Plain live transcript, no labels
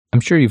I'm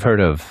sure you've heard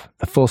of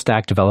the full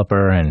stack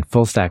developer and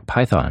full stack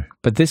Python,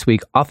 but this week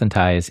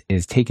Authentize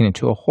is taking it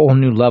to a whole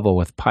new level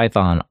with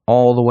Python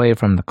all the way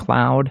from the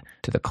cloud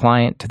to the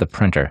client to the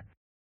printer.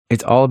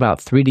 It's all about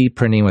 3D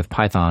printing with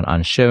Python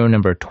on show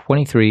number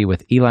 23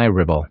 with Eli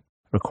Ribble,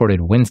 recorded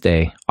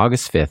Wednesday,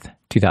 August 5th,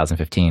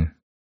 2015.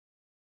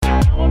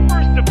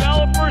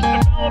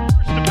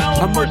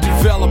 I'm a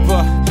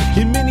developer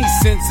in many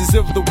senses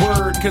of the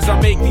word, cause I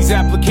make these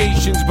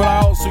applications, but I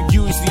also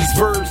use these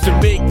verbs to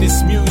make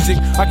this music.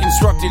 I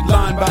construct it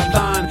line by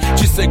line,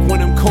 just like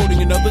when I'm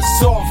coding another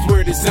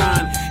software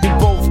design. In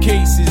both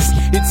cases,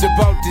 it's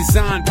about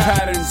design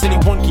patterns.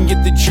 Anyone can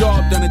get the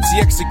job done, it's the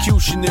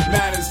execution that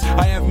matters.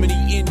 I have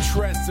many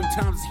interests,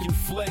 sometimes it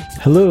conflict.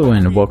 Hello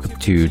and welcome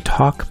to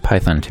Talk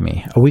Python to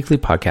Me, a weekly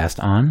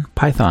podcast on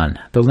Python,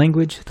 the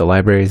language, the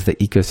libraries, the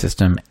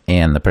ecosystem,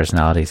 and the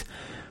personalities.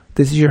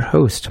 This is your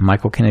host,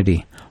 Michael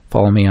Kennedy.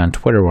 Follow me on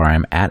Twitter where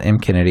I'm at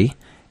mkennedy.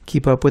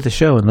 Keep up with the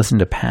show and listen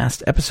to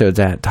past episodes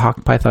at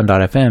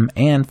talkpython.fm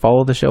and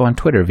follow the show on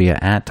Twitter via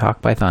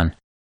 @talkpython.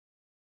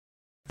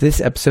 This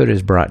episode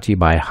is brought to you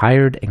by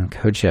Hired and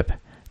CodeShip.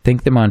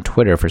 Thank them on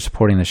Twitter for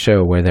supporting the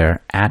show where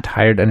they're at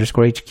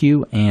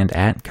Hired_HQ and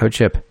at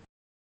CodeShip.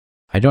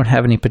 I don't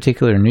have any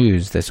particular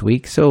news this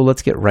week, so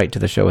let's get right to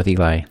the show with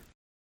Eli.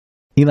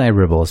 Eli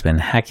Ribble has been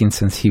hacking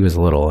since he was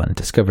little and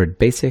discovered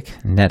BASIC,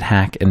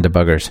 NetHack, and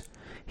debuggers.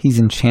 He's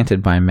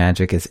enchanted by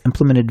magic as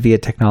implemented via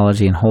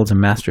technology and holds a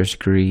master's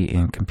degree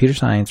in computer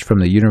science from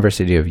the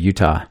University of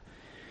Utah.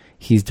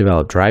 He's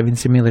developed driving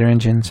simulator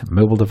engines,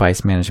 mobile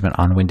device management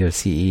on Windows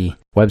CE,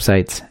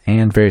 websites,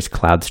 and various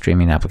cloud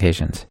streaming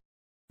applications.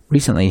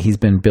 Recently, he's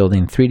been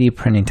building 3D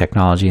printing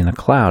technology in the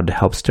cloud to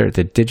help start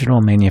the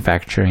digital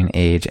manufacturing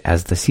age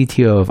as the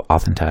CTO of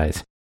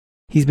Authentize.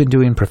 He's been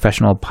doing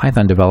professional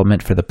Python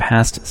development for the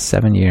past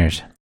 7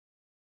 years.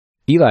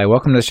 Eli,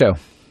 welcome to the show.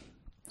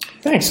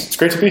 Thanks. It's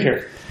great to be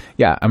here.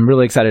 Yeah, I'm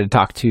really excited to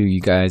talk to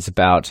you guys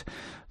about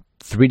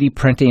 3D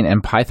printing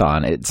and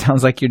Python. It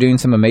sounds like you're doing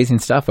some amazing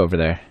stuff over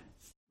there.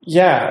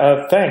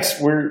 Yeah, thanks.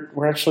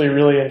 We're actually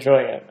really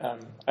enjoying it.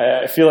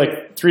 I feel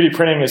like 3D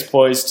printing is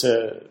poised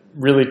to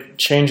really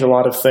change a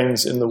lot of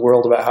things in the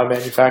world about how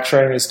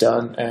manufacturing is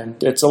done,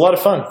 and it's a lot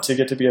of fun to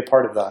get to be a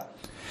part of that.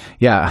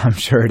 Yeah, I'm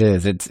sure it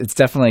is. It's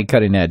definitely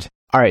cutting edge.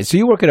 All right, so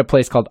you work at a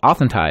place called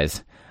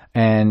Authentize,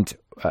 and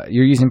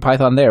you're using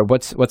Python there.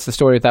 What's the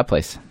story with that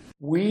place?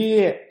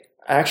 We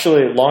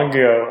actually, long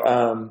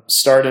ago,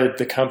 started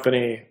the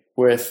company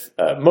with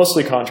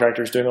mostly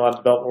contractors doing a lot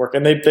of development work,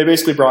 and they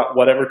basically brought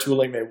whatever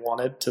tooling they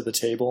wanted to the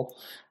table.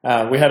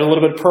 We had a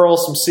little bit of Perl,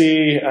 some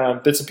C,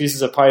 bits and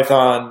pieces of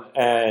Python,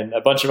 and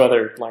a bunch of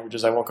other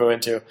languages I won't go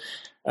into.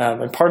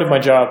 And part of my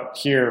job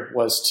here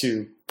was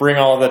to bring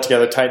all of that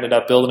together, tighten it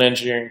up, build an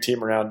engineering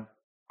team around,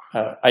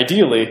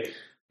 ideally,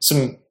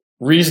 some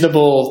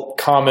reasonable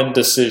common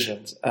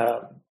decisions.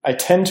 I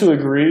tend to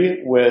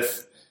agree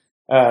with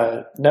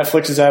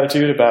Netflix's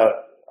attitude about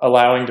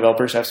allowing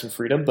developers to have some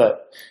freedom,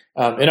 but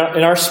in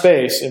our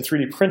space, in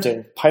 3D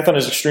printing, Python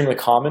is extremely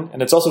common,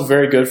 and it's also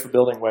very good for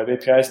building web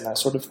APIs and that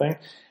sort of thing.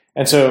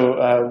 And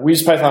so we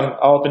use Python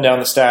all up and down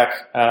the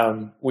stack.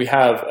 We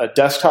have a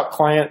desktop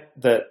client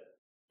that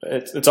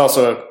it's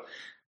also a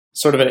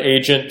sort of an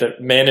agent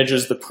that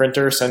manages the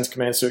printer, sends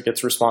commands so it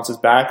gets responses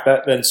back.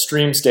 That then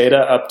streams data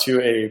up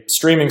to a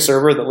streaming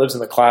server that lives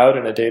in the cloud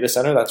in a data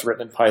center. That's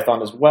written in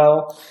Python as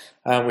well.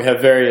 We have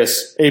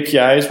various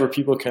APIs where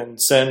people can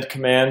send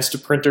commands to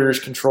printers,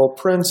 control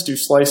prints, do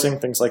slicing,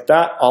 things like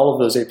that. All of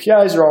those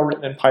APIs are all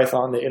written in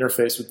Python. They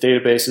interface with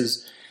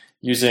databases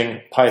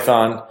using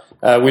Python.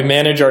 We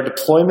manage our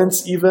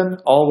deployments even,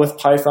 all with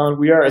Python.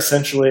 We are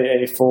essentially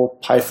a full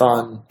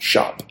Python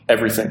shop,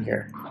 everything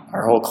here.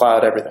 Our whole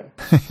cloud, everything.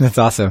 That's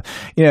awesome.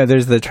 You know,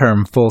 there's the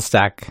term full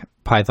stack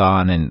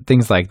Python and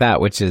things like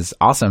that, which is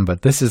awesome,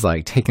 but this is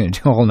like taking it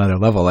to a whole nother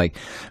level. Like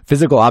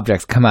physical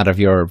objects come out of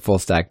your full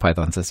stack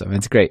Python system.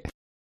 It's great.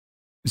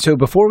 So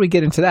before we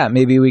get into that,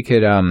 maybe we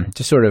could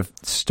just sort of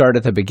start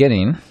at the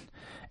beginning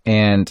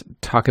and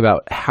talk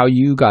about how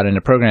you got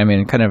into programming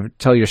and kind of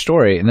tell your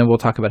story, and then we'll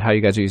talk about how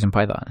you guys are using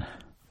Python.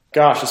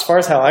 Gosh, as far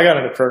as how I got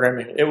into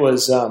programming, it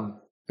was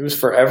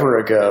forever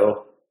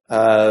ago.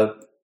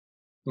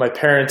 My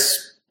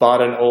parents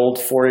bought an old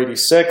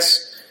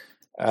 486.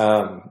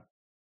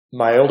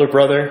 My older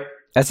brother.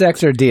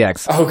 SX or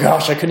DX? Oh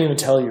gosh, I couldn't even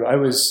tell you. I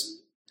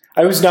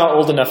was not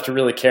old enough to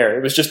really care.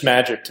 It was just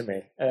magic to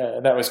me,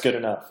 and that was good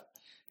enough.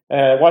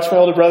 Watched my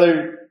older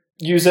brother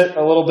use it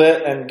a little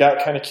bit and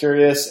got kind of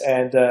curious.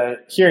 And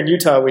here in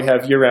Utah, we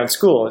have year-round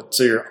school,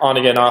 so you're on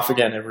again, off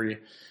again every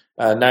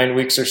 9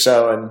 weeks or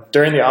so. And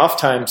during the off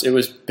times, it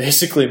was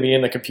basically me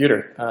and the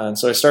computer. And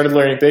so I started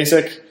learning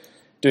BASIC,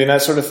 doing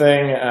that sort of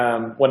thing.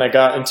 When I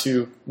got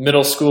into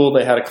middle school,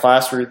 they had a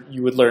class where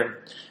you would learn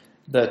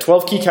the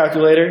 12-key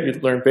calculator,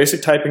 you'd learn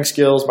basic typing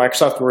skills,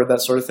 Microsoft Word, that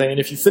sort of thing. And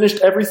if you finished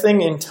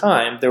everything in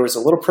time, there was a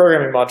little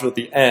programming module at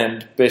the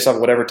end based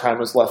on whatever time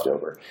was left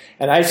over.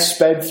 And I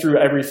sped through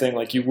everything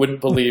like you wouldn't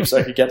believe so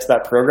I could get to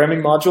that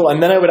programming module.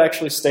 And then I would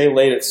actually stay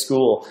late at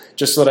school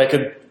just so that I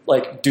could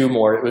like do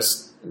more. It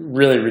was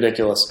really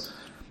ridiculous.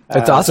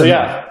 That's awesome. So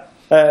yeah,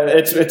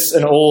 it's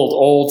an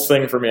old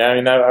thing for me. I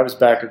mean, I was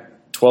back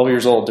at 12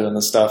 years old doing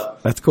this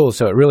stuff. That's cool.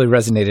 So it really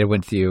resonated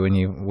with you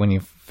when you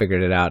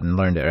figured it out and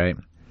learned it, right?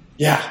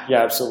 Yeah,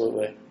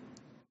 absolutely.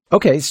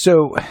 Okay,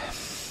 so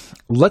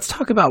let's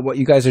talk about what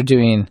you guys are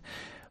doing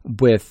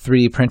with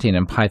 3D printing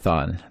in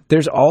Python.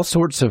 There's all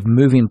sorts of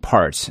moving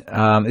parts.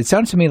 It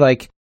sounds to me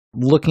like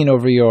looking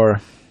over your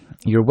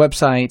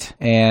website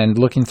and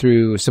looking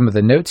through some of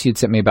the notes you'd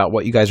sent me about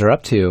what you guys are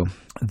up to,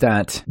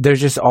 that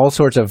there's just all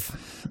sorts of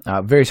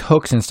various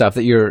hooks and stuff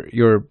that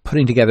you're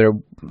putting together,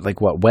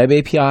 like what, web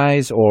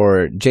APIs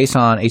or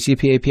JSON,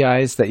 HTTP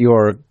APIs that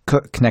you're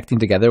connecting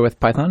together with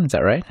Python. Is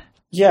that right?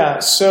 Yeah,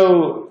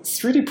 so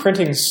 3D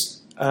printing's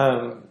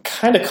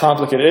kind of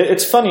complicated.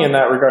 It's funny in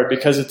that regard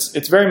because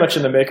it's very much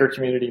in the maker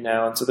community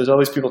now, and so there's all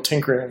these people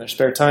tinkering in their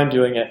spare time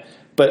doing it.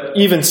 But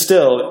even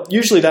still,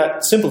 usually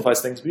that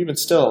simplifies things, but even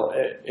still,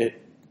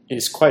 it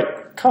is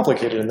quite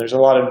complicated, and there's a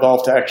lot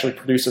involved to actually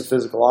produce a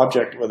physical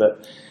object with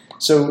it.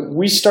 So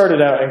we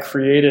started out and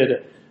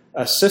created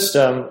a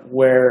system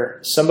where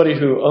somebody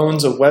who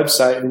owns a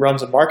website, who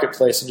runs a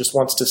marketplace and just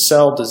wants to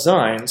sell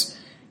designs,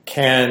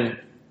 can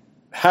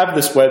have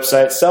this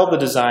website, sell the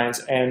designs,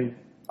 and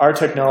our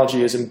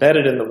technology is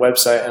embedded in the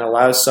website and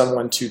allows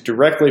someone to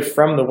directly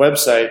from the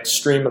website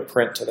stream a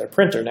print to their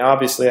printer. Now,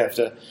 obviously, I have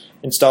to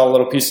install a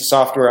little piece of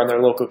software on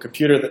their local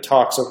computer that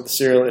talks over the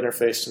serial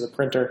interface to the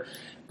printer.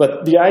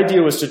 But the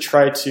idea was to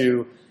try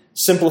to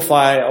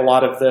simplify a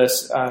lot of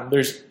this.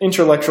 There's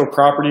intellectual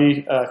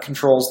property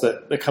controls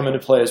that come into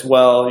play as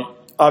well.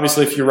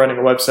 Obviously, if you're running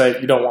a website,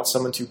 you don't want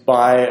someone to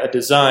buy a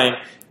design,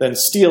 then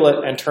steal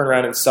it and turn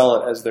around and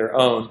sell it as their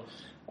own.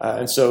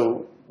 And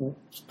so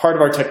part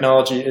of our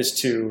technology is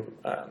to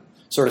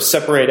sort of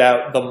separate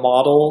out the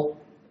model,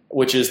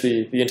 which is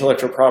the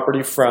intellectual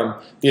property,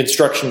 from the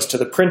instructions to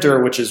the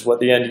printer, which is what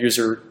the end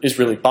user is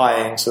really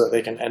buying, so that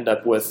they can end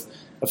up with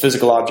a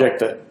physical object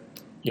that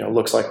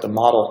looks like the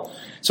model.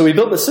 So we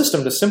built the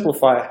system to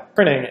simplify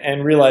printing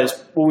and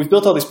realized, well, we've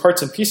built all these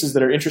parts and pieces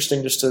that are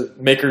interesting just to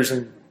makers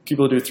and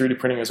people who do 3D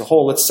printing as a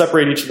whole. Let's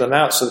separate each of them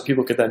out so that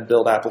people could then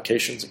build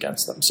applications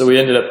against them. So we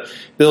ended up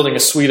building a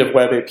suite of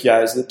web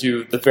APIs that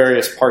do the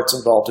various parts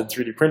involved in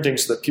 3D printing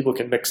so that people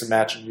can mix and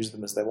match and use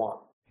them as they want.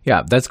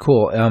 Yeah, that's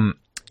cool.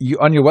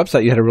 On your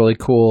website, you had a really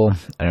cool,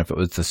 I don't know if it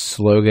was a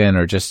slogan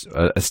or just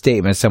a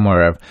statement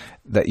somewhere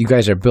that you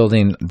guys are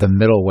building the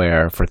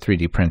middleware for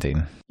 3D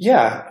printing.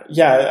 Yeah.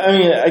 I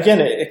mean, again,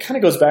 it kind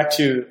of goes back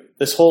to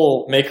this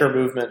whole maker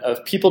movement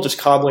of people just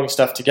cobbling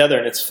stuff together.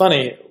 And it's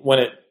funny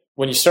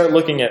when you start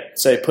looking at,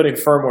 say, putting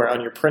firmware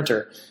on your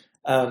printer,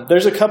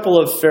 there's a couple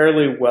of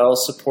fairly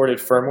well-supported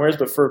firmwares,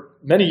 but for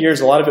many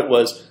years, a lot of it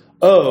was,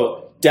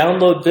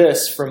 download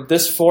this from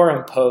this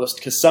forum post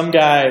because some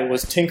guy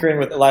was tinkering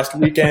with it last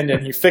weekend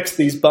and he fixed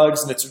these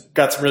bugs and it's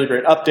got some really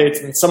great updates,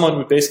 and then someone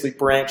would basically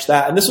branch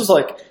that. And this was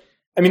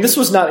this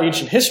was not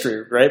ancient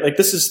history, right? Like,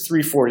 this is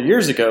 3-4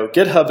 years ago.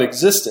 GitHub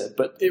existed,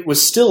 but it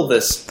was still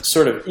this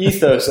sort of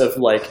ethos of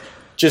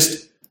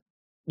just,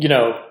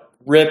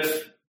 rip,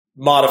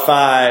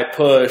 modify,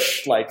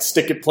 push,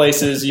 stick it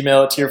places,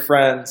 email it to your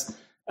friends,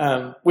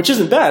 which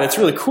isn't bad. It's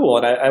really cool.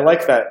 And I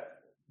like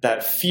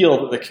that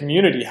feel that the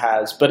community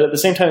has. But at the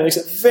same time, it makes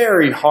it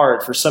very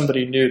hard for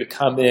somebody new to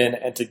come in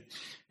and to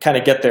kind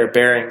of get their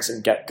bearings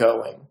and get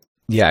going.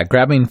 Yeah,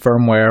 grabbing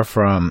firmware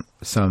from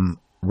some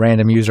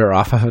random user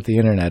off of the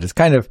internet is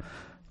kind of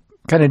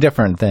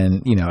different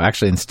than,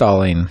 actually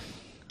installing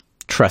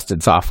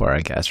trusted software, I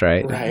guess,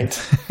 right?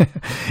 Right.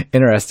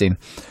 Interesting.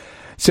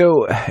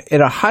 So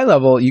at a high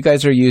level, you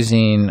guys are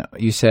using,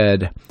 you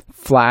said,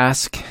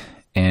 Flask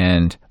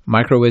and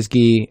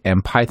MicroWhiskey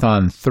and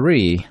Python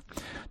 3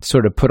 to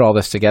sort of put all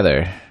this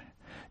together.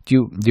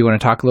 Do you want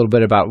to talk a little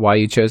bit about why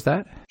you chose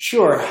that?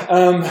 Sure.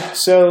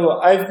 So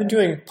I've been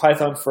doing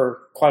Python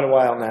for quite a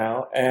while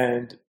now,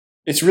 and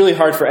it's really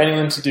hard for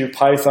anyone to do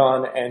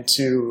Python and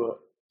to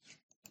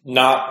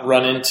not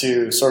run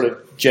into sort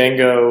of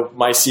Django,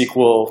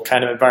 MySQL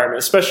kind of environment,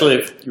 especially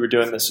if you were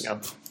doing this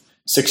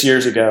 6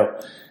 years ago,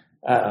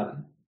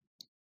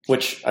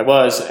 which I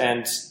was.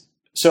 And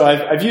so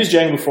I've used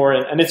Django before,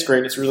 and it's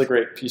great. It's a really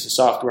great piece of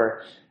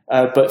software.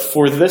 But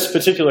for this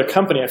particular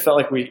company, I felt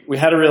like we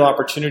had a real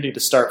opportunity to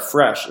start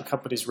fresh. The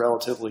company's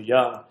relatively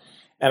young.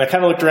 And I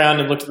kind of looked around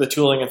and looked at the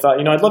tooling and thought,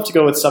 I'd love to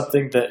go with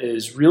something that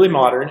is really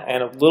modern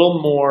and a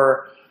little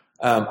more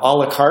a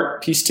la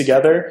carte pieced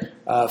together.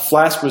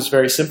 Flask was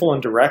very simple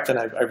and direct, and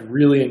I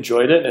really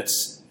enjoyed it.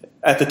 It's,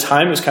 at the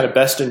time, it was kind of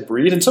best in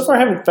breed. And so far, I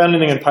haven't found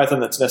anything in Python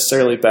that's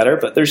necessarily better,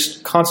 but there's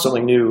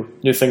constantly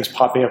new things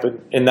popping up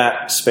in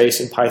that space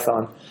in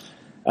Python.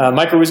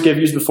 MicroWhiskey I've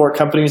used before at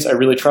companies. I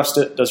really trust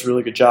it. Does a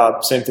really good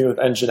job. Same thing with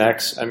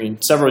Nginx. I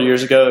mean, several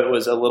years ago, it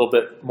was a little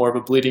bit more of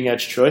a bleeding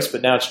edge choice,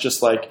 but now it's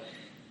just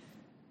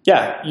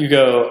you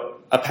go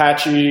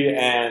Apache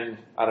and,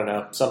 I don't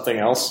know, something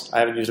else. I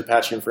haven't used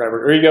Apache in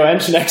forever. Or you go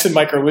Nginx and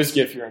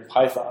MicroWhiskey if you're in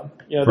Python.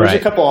 There's right.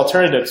 A couple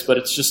alternatives, but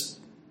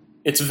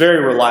it's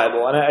very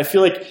reliable. And I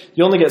feel like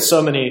you only get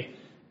so many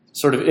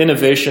sort of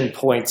innovation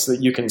points that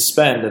you can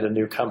spend at a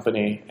new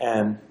company.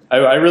 And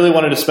I really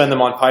wanted to spend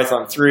them on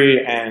Python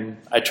 3, and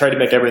I tried to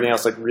make everything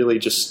else like really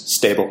just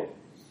stable.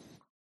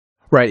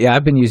 Right. Yeah,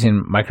 I've been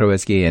using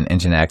MicroWhiskey and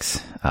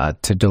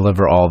Nginx to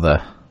deliver all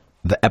the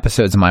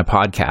episodes of my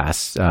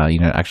podcast,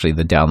 actually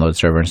the download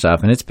server and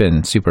stuff, and it's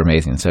been super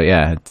amazing. So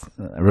yeah,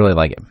 I really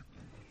like it.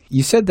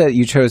 You said that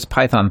you chose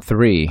Python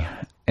 3,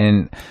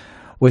 and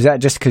was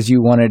that just because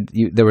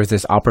there was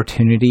this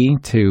opportunity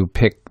to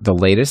pick the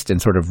latest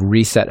and sort of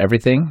reset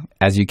everything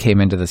as you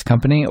came into this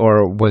company,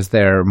 or was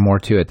there more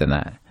to it than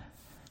that?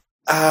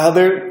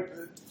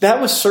 That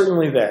was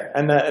certainly there,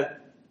 and that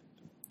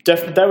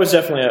was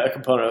definitely a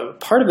component.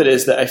 Part of it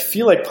is that I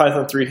feel like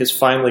Python 3 has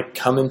finally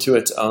come into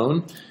its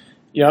own.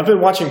 I've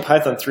been watching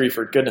Python 3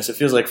 for, goodness, it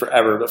feels like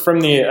forever. But from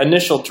the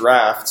initial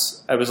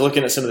drafts, I was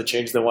looking at some of the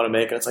changes they want to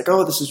make, and it's like,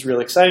 oh, this is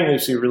really exciting.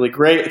 This is really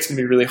great. It's going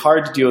to be really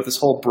hard to deal with this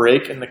whole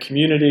break in the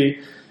community.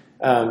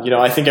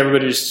 I think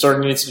everybody just sort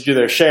of needs to do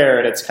their share,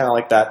 and it's kind of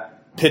like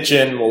that pitch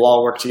in, we'll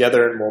all work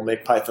together, and we'll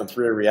make Python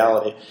 3 a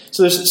reality.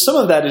 So there's some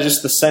of that is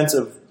just the sense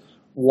of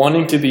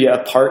wanting to be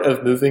a part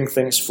of moving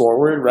things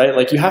forward, right?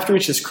 Like you have to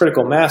reach this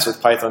critical mass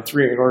with Python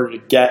 3 in order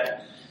to get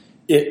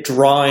it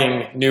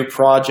drawing new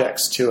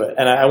projects to it.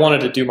 And I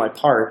wanted to do my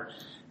part.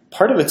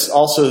 Part of it's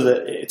also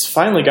that it's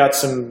finally got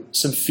some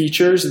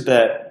features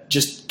that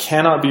just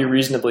cannot be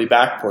reasonably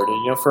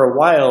backported. For a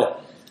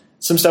while,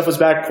 some stuff was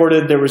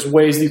backported. There was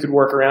ways that you could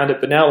work around it.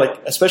 But now,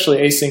 like especially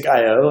async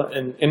I/O,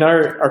 and in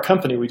our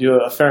company, we do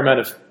a fair amount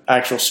of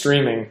actual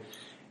streaming.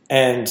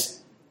 And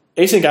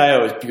async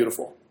I/O is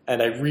beautiful,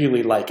 and I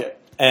really like it.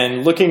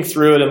 And looking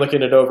through it and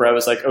looking it over, I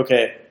was like,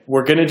 okay,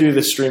 we're going to do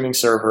the streaming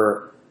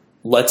server.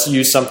 Let's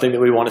use something that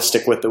we want to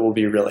stick with that we'll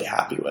be really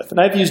happy with. And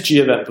I've used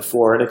Gevent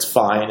before, and it's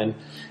fine. And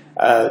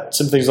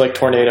some things like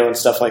Tornado and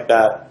stuff like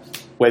that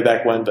way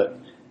back when. But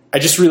I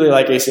just really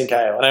like async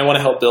I/O, and I want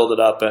to help build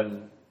it up.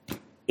 And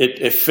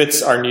it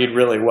fits our need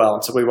really well.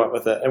 And so we went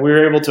with it. And we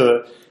were able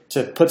to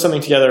put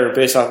something together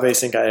based off of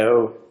async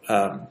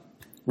I/O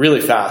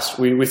really fast.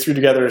 We threw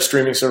together a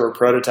streaming server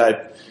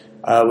prototype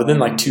within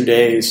like 2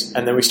 days,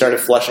 and then we started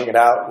fleshing it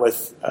out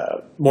with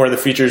more of the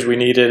features we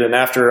needed, and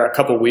after a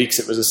couple weeks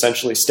it was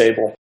essentially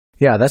stable.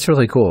 Yeah, that's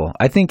really cool.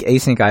 I think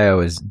async I/O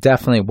is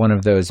definitely one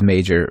of those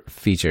major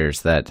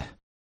features that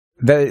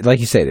like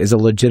you said, is a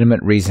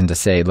legitimate reason to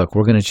say, look,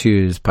 we're going to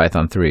choose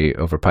Python 3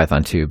 over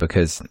Python 2,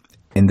 because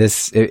in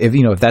this,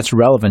 if that's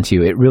relevant to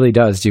you, it really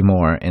does do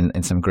more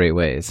in some great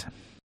ways.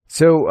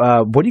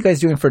 So what are you guys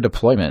doing for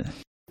deployment?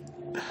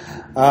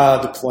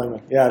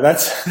 Deployment. Yeah,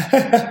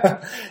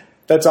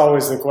 that's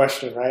always the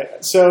question,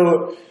 right?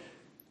 So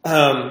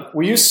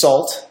we use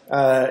Salt.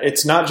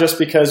 It's not just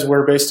because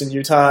we're based in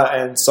Utah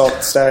and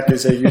SaltStack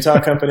is a Utah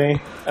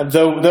company,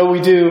 though we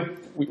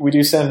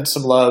do send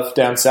some love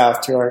down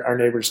south to our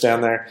neighbors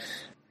down there.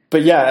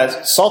 But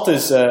yeah, Salt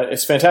is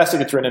fantastic.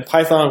 It's written in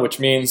Python, which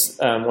means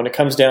when it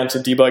comes down to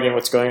debugging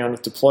what's going on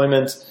with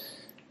deployment,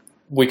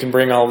 we can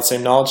bring all the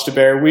same knowledge to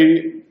bear.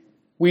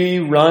 We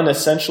run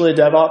essentially a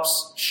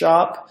DevOps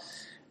shop.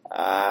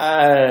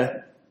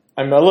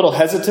 I'm a little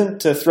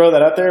hesitant to throw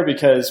that out there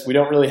because we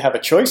don't really have a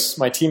choice.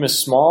 My team is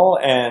small,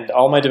 and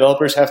all my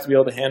developers have to be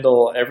able to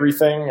handle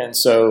everything, and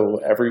so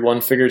everyone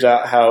figures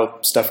out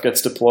how stuff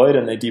gets deployed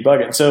and they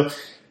debug it. And so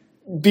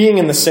being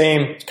in the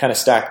same kind of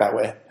stack that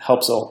way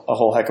helps a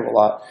whole heck of a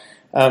lot.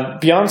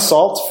 Beyond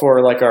Salt,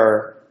 for like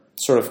our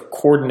sort of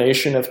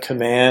coordination of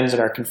commands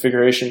and our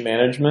configuration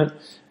management,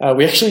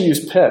 we actually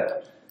use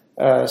pip.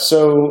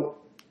 So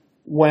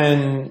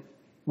when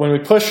we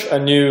push a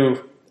new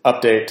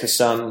update to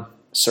some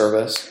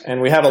service,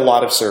 and we have a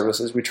lot of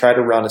services, we try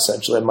to run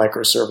essentially a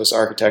microservice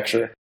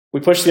architecture. We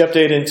push the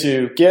update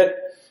into Git,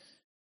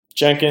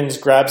 Jenkins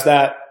grabs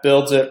that,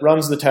 builds it,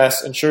 runs the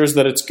test, ensures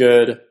that it's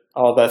good,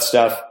 all that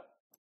stuff.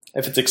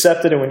 If it's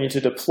accepted and we need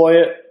to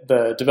deploy it,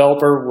 the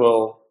developer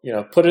will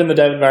put it in the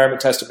dev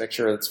environment, test it, make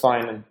sure it's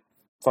fine and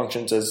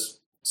functions as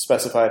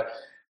specified.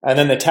 And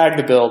then they tag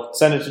the build,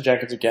 send it to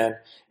Jenkins again.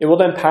 It will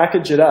then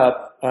package it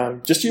up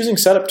just using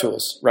setup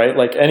tools, right?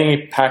 Like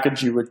any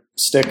package you would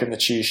stick in the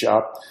cheese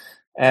shop,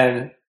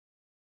 and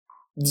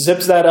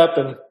zips that up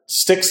and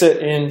sticks it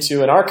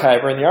into an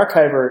archiver. And the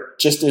archiver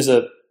just is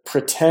a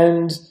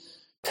pretend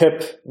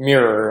pip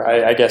mirror,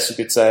 I guess you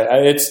could say.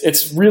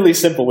 It's really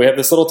simple. We have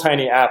this little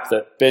tiny app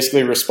that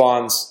basically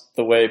responds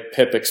the way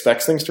pip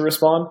expects things to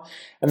respond.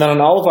 And then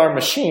on all of our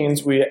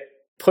machines, we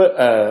put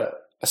a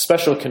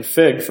special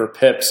config for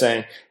pip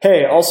saying,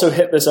 hey, also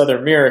hit this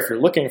other mirror if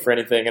you're looking for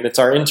anything. And it's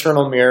our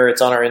internal mirror.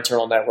 It's on our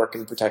internal network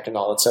and protecting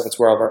all that stuff. It's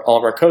where all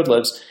of our code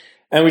lives.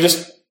 And we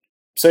just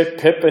say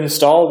pip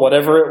install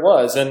whatever it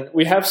was. And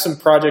we have some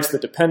projects that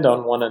depend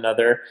on one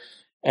another,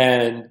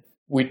 and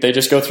they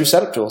just go through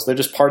setup tools. They're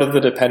just part of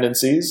the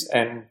dependencies,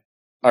 and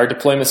our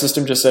deployment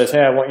system just says, hey,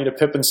 I want you to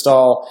pip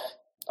install,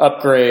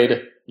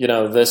 upgrade,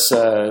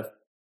 the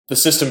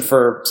system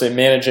for, say,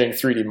 managing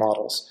 3D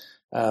models.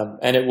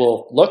 And it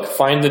will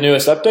find the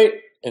newest update,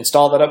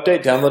 install that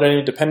update, download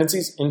any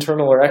dependencies,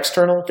 internal or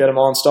external, get them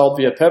all installed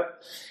via pip,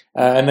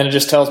 And then it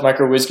just tells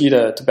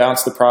MicroWhiskey to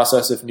bounce the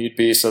process if need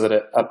be, so that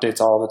it updates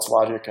all of its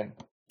logic, and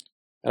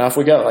off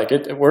we go. Like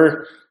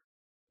we're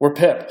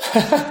pip,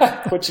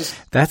 which is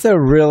That's a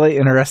really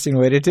interesting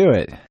way to do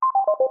it.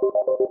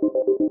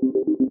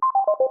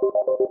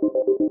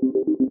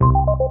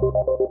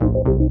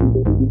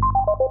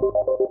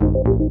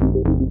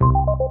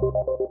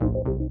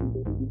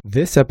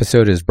 This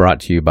episode is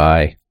brought to you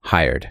by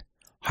Hired.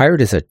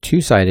 Hired is a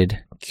two-sided,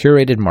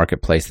 curated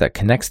marketplace that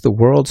connects the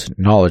world's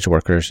knowledge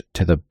workers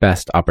to the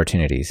best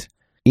opportunities.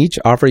 Each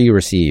offer you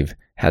receive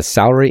has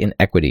salary and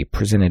equity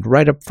presented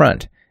right up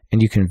front,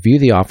 and you can view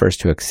the offers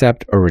to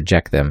accept or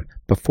reject them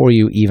before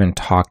you even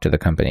talk to the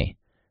company.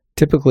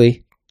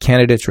 Typically,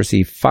 candidates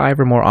receive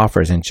 5 or more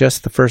offers in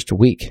just the first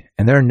week,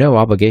 and there are no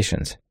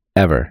obligations,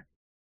 ever.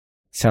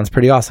 Sounds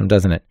pretty awesome,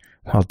 doesn't it?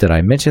 Well, did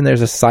I mention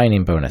there's a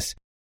signing bonus?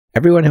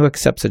 Everyone who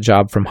accepts a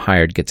job from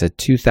Hired gets a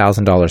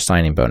 $2,000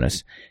 signing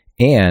bonus.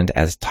 And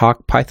as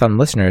Talk Python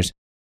listeners,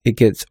 it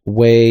gets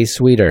way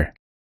sweeter.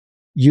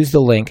 Use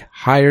the link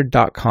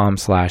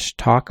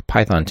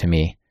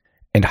hired.com/talkpythontome,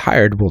 and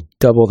Hired will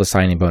double the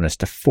signing bonus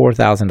to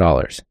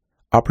 $4,000.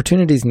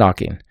 Opportunities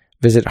knocking.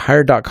 Visit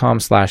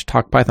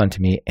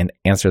hired.com/talkpythontome and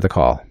answer the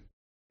call.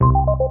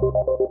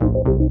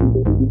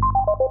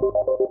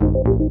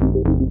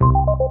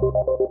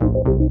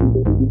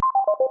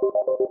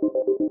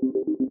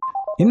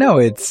 You know,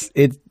 it's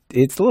a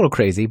little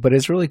crazy, but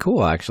it's really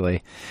cool,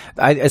 actually.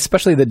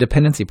 Especially the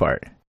dependency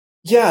part.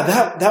 Yeah,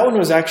 that one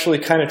was actually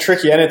kind of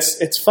tricky. And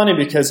it's funny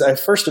because I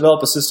first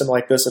developed a system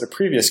like this at a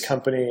previous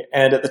company.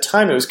 And at the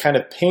time, it was kind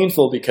of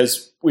painful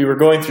because we were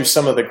going through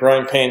some of the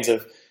growing pains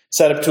of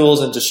setup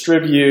tools and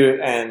distribute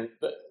and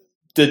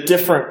the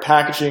different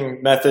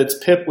packaging methods.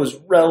 Pip was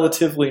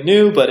relatively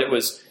new, but it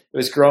was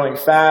growing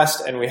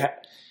fast. And we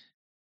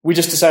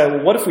just decided,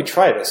 well, what if we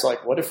try this?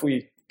 Like, what if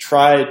we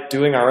try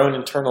doing our own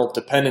internal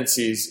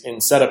dependencies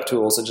in setup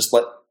tools and just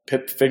let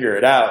Pip figure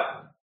it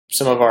out?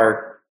 Some of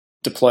our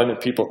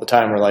deployment people at the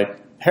time were like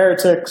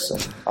heretics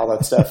and all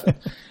that stuff.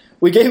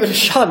 We gave it a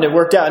shot and it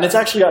worked out, and it's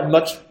actually gotten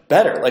much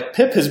better. Like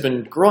Pip has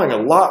been growing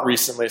a lot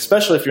recently,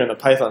 especially if you're in the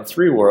Python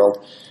 3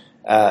 world,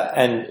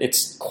 and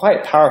it's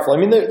quite powerful. I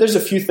mean, there's a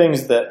few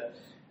things that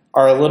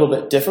are a little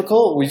bit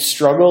difficult. We've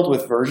struggled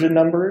with version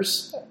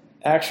numbers,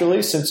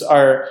 actually, since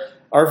our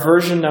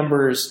version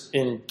numbers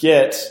in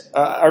Git,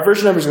 our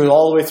version numbers go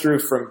all the way through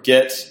from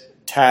Git,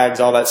 tags,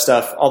 all that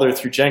stuff, all the way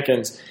through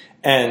Jenkins.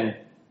 And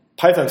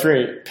Python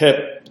 3, Pip,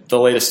 the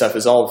latest stuff,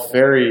 is all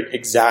very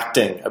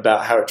exacting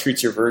about how it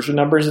treats your version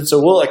numbers. And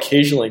so we'll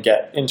occasionally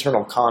get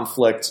internal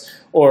conflicts,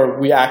 or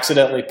we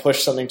accidentally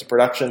push something to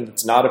production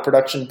that's not a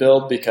production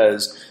build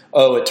because,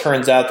 it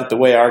turns out that the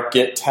way our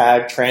Git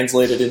tag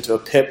translated into a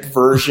Pip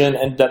version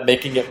ended up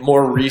making it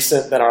more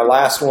recent than our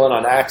last one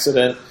on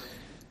accident.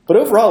 But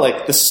overall,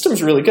 like, the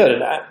system's really good,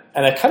 and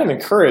I kind of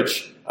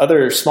encourage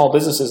other small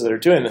businesses that are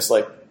doing this,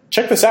 like,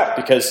 check this out,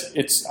 because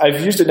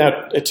I've used it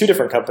now at 2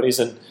 different companies,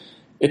 and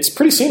it's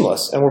pretty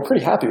seamless, and we're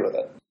pretty happy with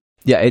it.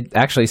 Yeah, it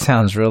actually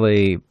sounds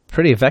really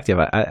pretty effective.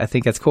 I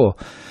think that's cool.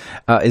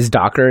 Is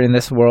Docker in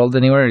this world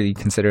anywhere? Are you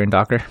considering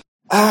Docker?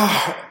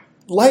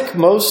 Like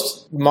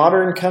most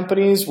modern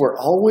companies, we're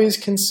always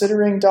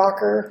considering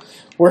Docker.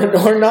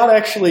 We're not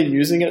actually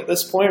using it at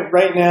this point.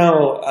 Right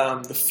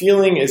now, the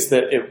feeling is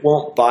that it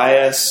won't buy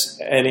us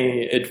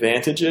any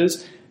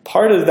advantages.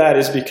 Part of that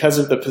is because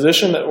of the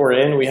position that we're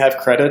in. We have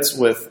credits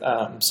with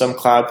some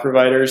cloud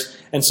providers.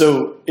 And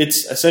so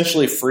it's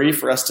essentially free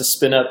for us to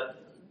spin up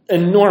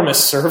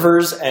enormous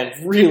servers and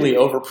really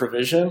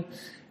over-provision.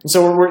 And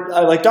so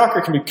like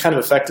Docker can be kind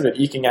of effective at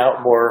eking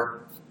out more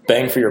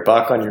bang for your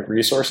buck on your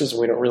resources, and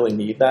we don't really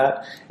need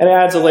that. And it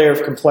adds a layer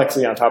of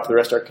complexity on top of the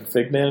rest of our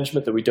config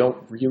management that we don't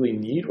really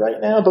need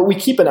right now, but we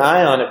keep an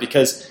eye on it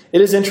because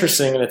it is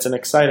interesting and it's an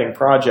exciting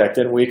project,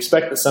 and we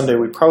expect that someday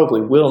we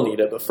probably will need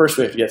it, but first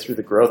we have to get through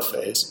the growth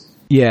phase.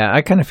 Yeah,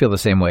 I kind of feel the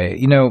same way.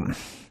 You know,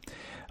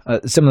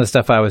 some of the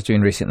stuff I was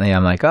doing recently,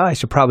 I'm like, I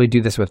should probably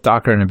do this with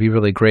Docker and it'd be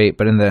really great,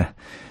 but in the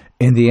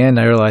end,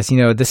 I realized,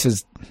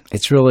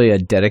 it's really a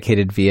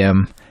dedicated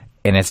VM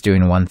and it's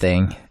doing one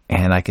thing.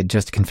 And I could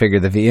just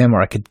configure the VM,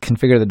 or I could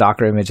configure the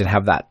Docker image and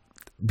have that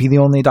be the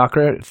only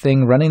Docker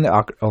thing running,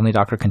 the only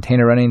Docker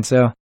container running.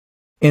 So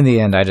in the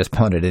end, I just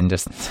punted and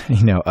just,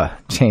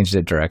 changed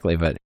it directly.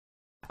 But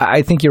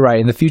I think you're right.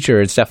 In the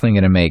future, it's definitely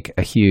going to make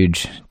a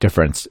huge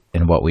difference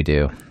in what we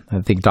do.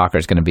 I think Docker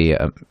is going to be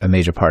a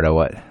major part of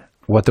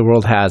what the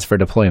world has for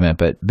deployment,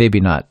 but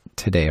maybe not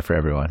today for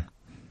everyone.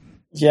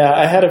 Yeah,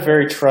 I had a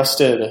very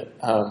trusted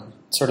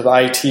sort of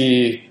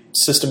IT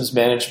systems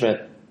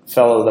management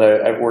fellow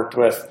that I've worked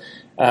with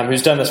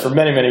who's done this for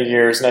many, many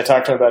years. And I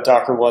talked to him about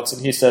Docker once,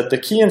 and he said the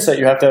key insight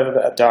you have to have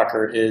about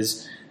Docker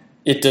is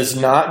it does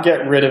not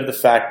get rid of the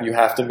fact that you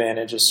have to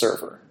manage a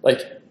server.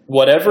 Like,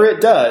 whatever it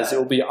does, it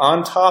will be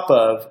on top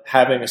of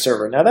having a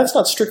server. Now, that's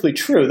not strictly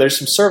true. There's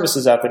some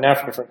services out there now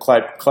from different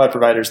cloud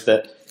providers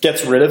that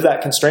gets rid of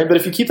that constraint. But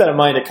if you keep that in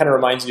mind, it kind of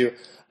reminds you,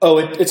 Oh,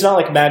 it's not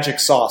like magic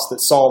sauce that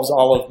solves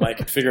all of my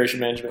configuration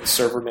management and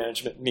server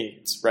management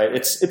needs, right?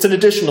 It's an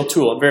additional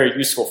tool and very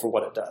useful for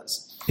what it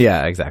does.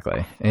 Yeah,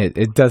 exactly.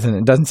 It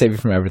doesn't save you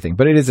from everything,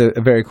 but it is a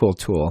very cool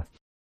tool.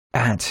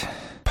 At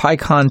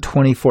PyCon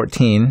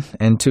 2014,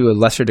 and to a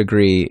lesser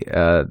degree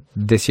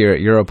this year at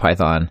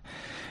EuroPython,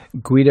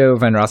 Guido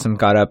van Rossum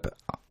got up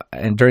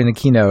and during the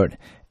keynote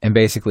and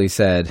basically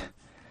said,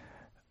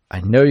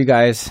 I know you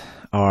guys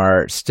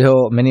are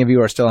still, many of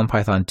you are still on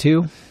Python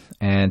 2,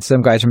 and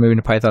some guys are moving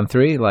to Python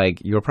 3, like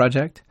your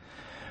project,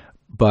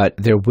 but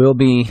there will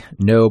be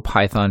no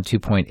Python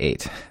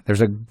 2.8.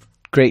 There's a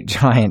great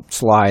giant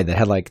slide that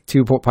had like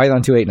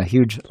Python 2.8 and a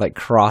huge like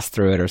cross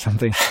through it or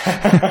something.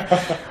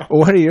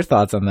 What are your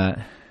thoughts on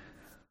that?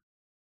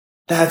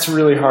 That's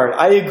really hard.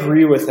 I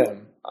agree with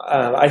him.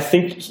 I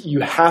think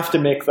you have to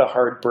make the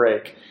hard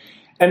break.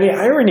 And the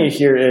irony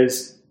here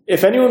is,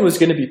 if anyone was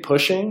going to be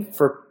pushing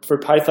for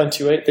Python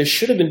 2.8, they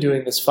should have been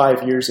doing this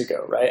 5 years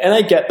ago, right? And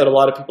I get that a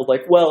lot of people are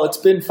like, well, it's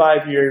been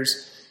 5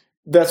 years.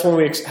 That's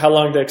when how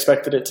long they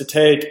expected it to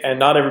take, and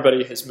not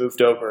everybody has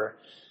moved over.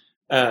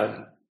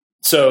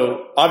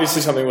 So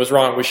obviously something was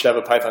wrong. We should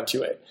have a Python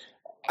 2.8.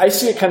 I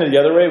see it kind of the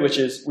other way, which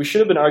is we should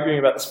have been arguing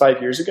about this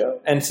 5 years ago.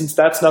 And since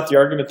that's not the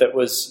argument that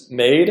was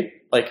made,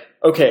 like,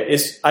 okay,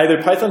 it's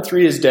either Python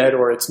 3 is dead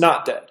or it's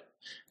not dead.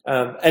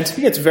 And to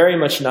me, it's very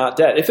much not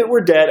dead. If it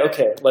were dead,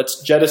 okay,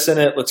 let's jettison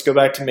it. Let's go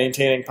back to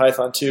maintaining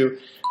Python 2.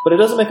 But it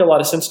doesn't make a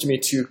lot of sense to me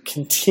to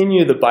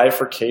continue the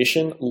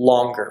bifurcation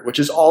longer, which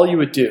is all you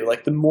would do.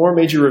 Like the more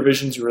major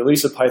revisions you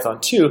release of Python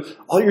 2,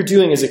 all you're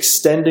doing is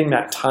extending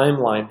that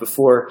timeline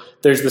before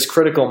there's this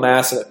critical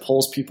mass and it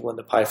pulls people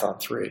into Python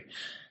 3.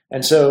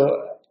 And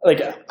so,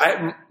 like,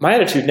 my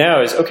attitude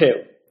now is,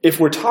 okay, if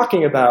we're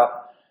talking about,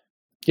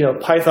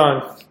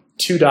 Python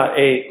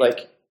 2.8,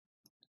 like,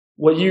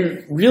 what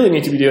you really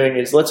need to be doing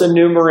is let's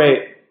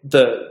enumerate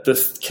the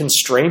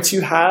constraints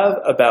you have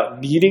about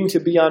needing to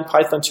be on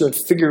Python 2 and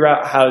figure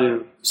out how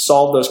to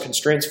solve those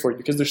constraints for you,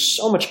 because there's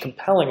so much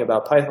compelling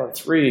about Python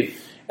 3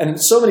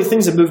 and so many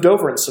things have moved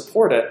over and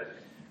support it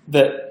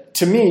that,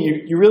 to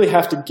me, you really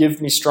have to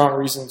give me strong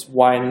reasons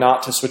why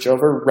not to switch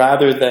over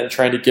rather than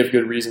trying to give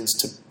good reasons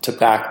to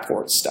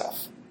backport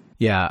stuff.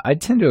 Yeah, I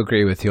tend to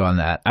agree with you on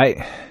that.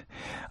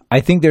 I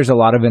think there's a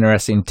lot of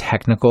interesting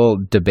technical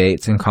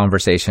debates and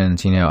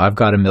conversations. I've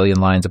got 1 million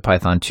lines of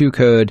Python 2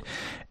 code,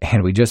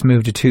 and we just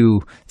moved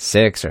to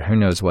 2.6 or who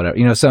knows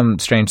whatever, some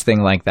strange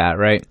thing like that,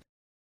 right?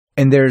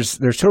 And there's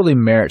totally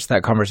merits to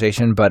that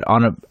conversation, but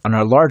on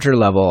a larger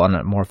level, on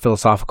a more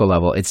philosophical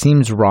level, it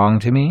seems wrong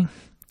to me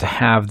to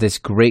have this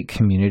great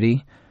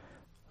community,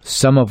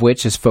 some of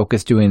which is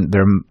focused doing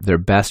their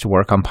best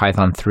work on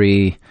Python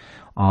 3,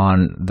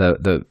 on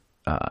the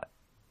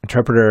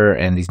interpreter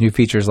and these new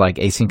features like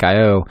async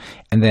IO,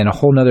 and then a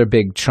whole nother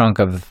big chunk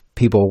of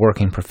people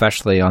working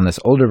professionally on this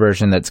older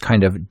version that's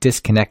kind of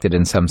disconnected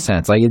in some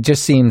sense. Like it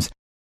just seems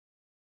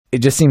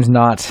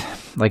not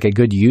like a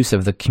good use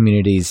of the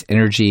community's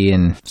energy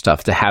and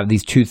stuff to have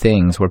these two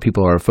things where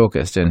people are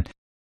focused. And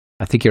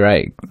I think you're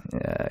right.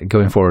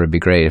 Going forward, it'd be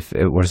great if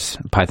it was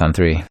Python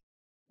 3.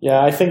 Yeah,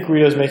 I think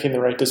Guido's making the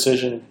right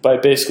decision by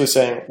basically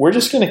saying, we're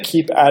just going to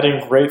keep adding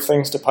great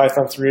things to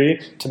Python 3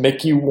 to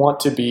make you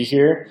want to be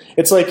here.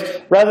 It's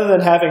like, rather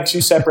than having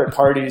two separate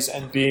parties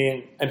and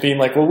being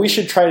like, well, we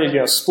should try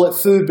to, split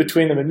food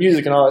between them and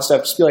music and all that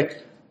stuff, just be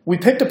like, we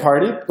picked a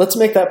party, let's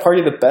make that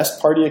party the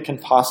best party it can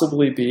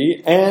possibly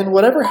be, and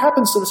whatever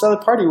happens to this other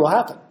party will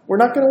happen. We're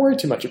not going to worry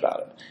too much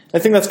about it. I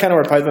think that's kind of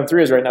where Python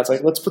 3 is right now. It's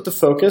like, let's put the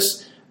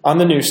focus on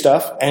the new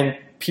stuff, and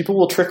people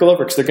will trickle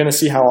over because they're going to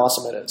see how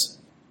awesome it is.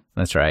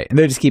 That's right. And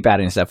they just keep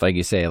adding stuff like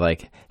you say,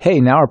 like, hey,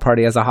 now our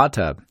party has a hot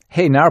tub.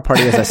 Hey, now our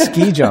party has a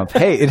ski jump.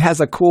 Hey, it has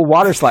a cool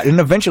water slide. And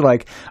eventually,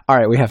 like, all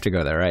right, we have to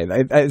go there,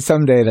 right?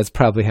 Someday that's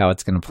probably how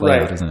it's going to play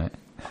out, isn't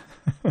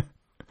it?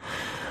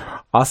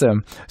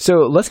 Awesome. So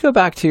let's go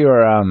back to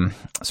your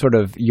sort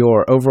of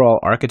your overall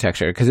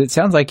architecture, because it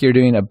sounds like you're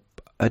doing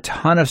a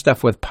ton of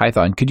stuff with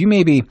Python. Could you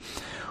maybe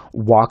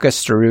walk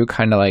us through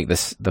kind of like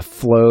the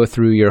flow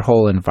through your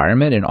whole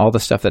environment and all the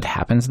stuff that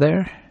happens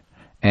there?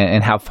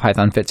 And how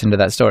Python fits into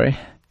that story?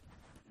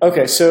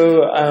 Okay,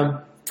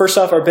 so first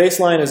off, our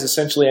baseline is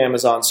essentially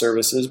Amazon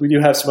services. We do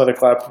have some other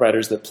cloud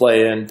providers that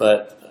play in,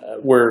 but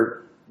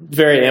we're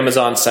very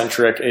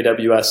Amazon-centric,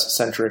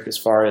 AWS-centric as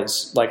far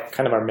as like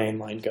kind of our main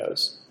line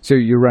goes. So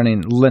you're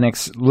running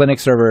Linux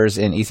servers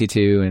in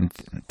EC2 and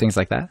things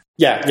like that?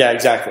 Yeah,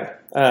 exactly.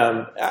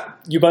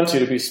 Ubuntu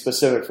to be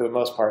specific for the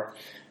most part.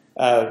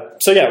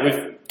 So yeah,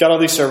 we've got all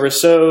these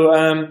servers.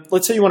 So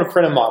let's say you want to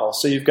print a model.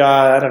 So you've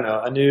got,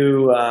 a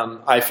new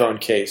iPhone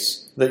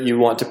case that you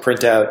want to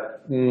print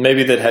out,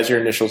 maybe that has your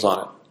initials on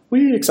it.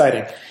 Whee,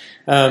 exciting.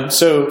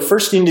 So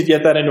first you need to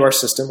get that into our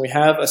system. We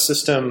have a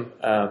system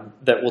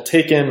that will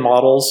take in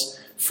models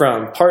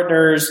from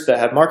partners that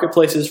have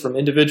marketplaces, from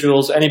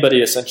individuals,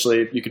 anybody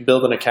essentially. You can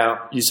build an account,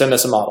 you send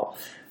us a model.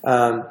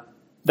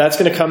 That's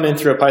going to come in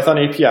through a Python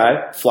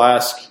API,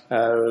 Flask,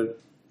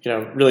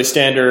 really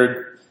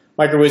standard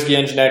MicroWhiz,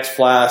 Nginx,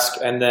 Flask,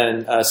 and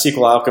then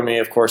SQL Alchemy,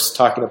 of course,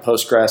 talking to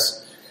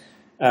Postgres.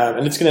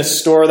 And it's going to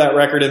store that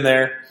record in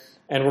there.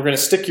 And we're going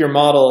to stick your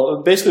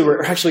model. Basically,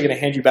 we're actually going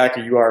to hand you back a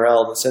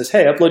URL that says,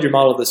 hey, upload your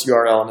model to this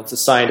URL, and it's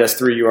assigned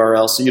S3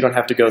 URL, so you don't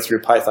have to go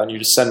through Python. You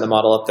just send the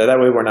model up there. That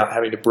way we're not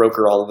having to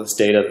broker all of this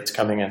data that's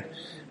coming in.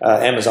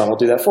 Amazon will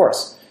do that for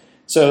us.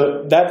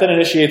 So that then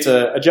initiates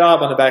a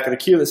job on the back of the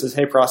queue that says,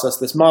 hey, process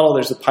this model.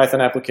 There's a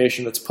Python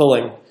application that's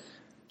pulling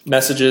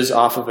messages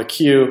off of a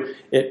queue.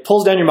 It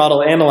pulls down your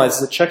model,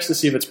 analyzes it, checks to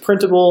see if it's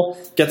printable,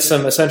 gets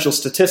some essential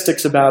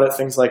statistics about it,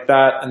 things like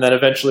that, and then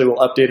eventually we'll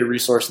update a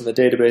resource in the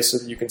database so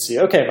that you can see,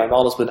 okay, my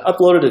model's been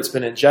uploaded, it's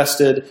been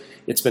ingested,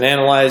 it's been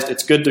analyzed,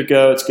 it's good to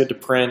go, it's good to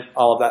print,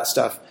 all of that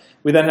stuff.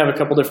 We then have a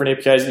couple different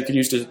APIs that you could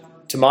use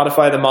to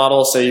modify the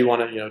model. Say you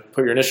want to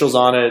put your initials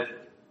on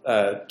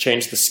it,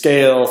 change the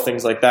scale,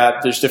 things like that.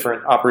 There's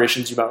different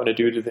operations you might want to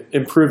do to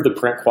improve the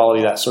print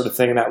quality, that sort of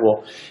thing, and that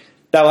will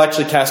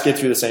actually cascade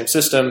through the same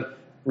system,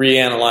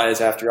 reanalyze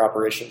after your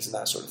operations and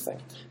that sort of thing.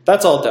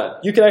 That's all done.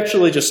 You could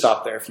actually just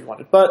stop there if you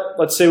wanted. But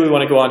let's say we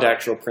want to go on to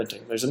actual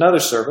printing. There's another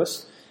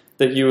service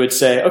that you would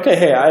say, okay,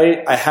 hey,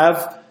 I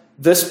have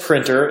this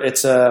printer.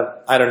 It's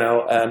a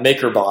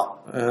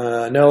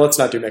MakerBot. No, let's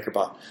not do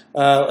MakerBot.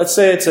 Let's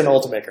say it's an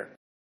Ultimaker.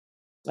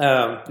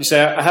 You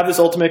say, I have this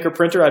Ultimaker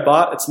printer I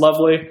bought. It's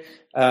lovely.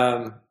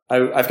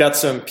 I've got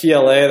some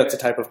PLA. That's a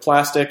type of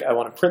plastic I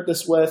want to print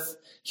this with.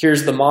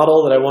 Here's the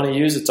model that I want to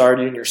use. It's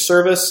already in your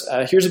service.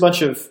 Here's a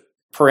bunch of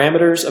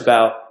parameters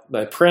about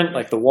the print,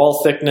 like the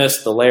wall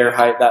thickness, the layer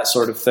height, that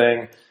sort of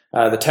thing,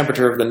 the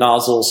temperature of the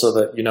nozzle so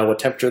that you know what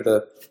temperature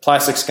the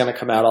plastic's going to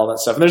come out, all that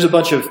stuff. And there's a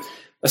bunch of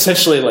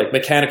essentially like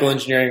mechanical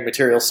engineering,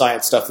 material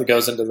science stuff that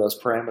goes into those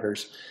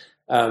parameters.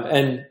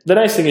 And the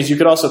nice thing is you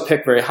could also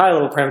pick very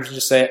high-level parameters and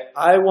just say,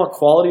 I want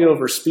quality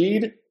over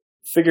speed,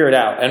 figure it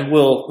out. And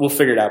we'll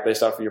figure it out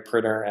based off of your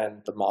printer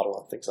and the model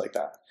and things like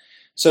that.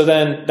 So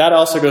then that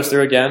also goes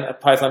through, again, a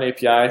Python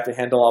API to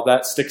handle all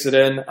that, sticks it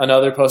in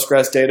another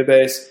Postgres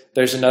database.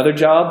 There's another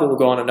job that will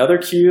go on another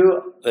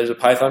queue. There's a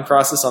Python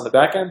process on the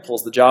back end,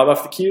 pulls the job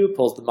off the queue,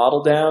 pulls the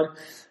model down.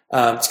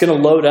 It's going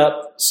to load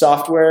up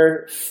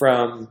software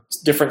from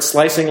different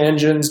slicing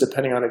engines,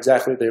 depending on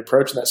exactly the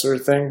approach and that sort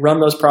of thing. Run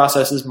those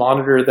processes,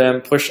 monitor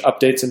them, push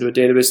updates into a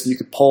database that you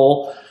could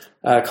pull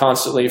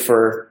constantly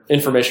for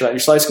information about your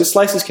slice, because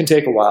slices can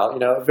take a while.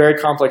 Very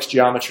complex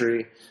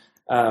geometry,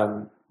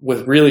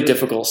 with really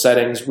difficult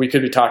settings, we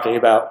could be talking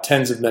about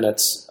tens of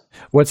minutes.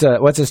 What's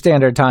a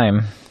standard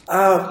time?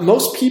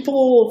 Most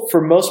people,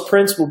 for most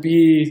prints, will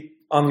be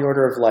on the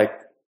order of like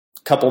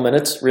a couple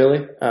minutes,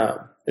 really.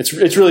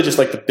 It's really just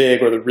like the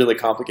big or the really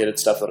complicated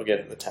stuff that'll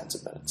get in the tens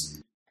of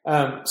minutes.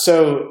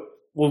 So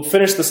we'll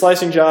finish the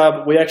slicing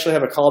job. We actually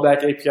have a callback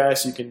API,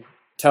 so you can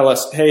tell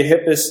us, hey,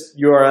 hit this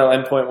URL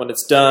endpoint when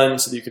it's done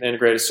so that you can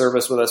integrate a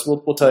service with us.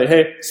 We'll tell you,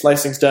 hey,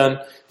 slicing's done.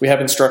 We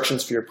have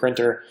instructions for your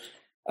printer.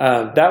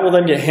 That will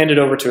then get handed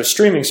over to a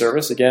streaming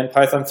service, again,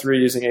 Python 3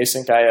 using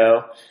async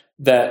IO,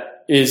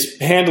 that is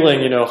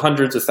handling,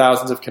 hundreds of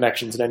thousands of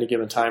connections at any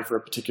given time for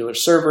a particular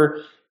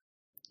server.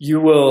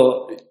 You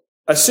will,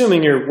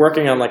 assuming you're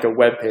working on like a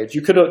web page,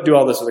 you could do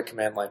all this with a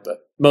command line,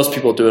 but most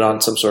people do it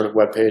on some sort of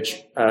web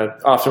page,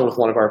 often with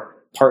one of our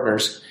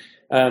partners.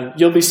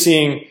 You'll be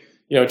seeing,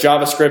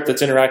 JavaScript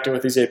that's interacting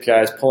with these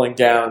APIs, pulling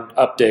down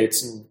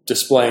updates and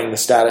displaying the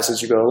status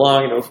as you go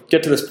along. And it'll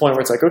get to this point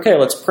where it's like, okay,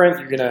 let's print.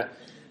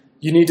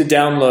 You need to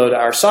download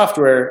our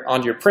software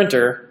onto your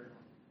printer.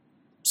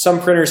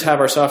 Some printers have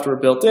our software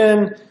built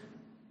in.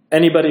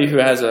 Anybody who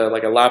has a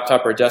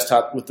laptop or a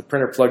desktop with the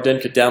printer plugged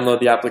in could download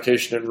the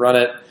application and run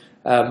it.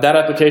 That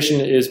application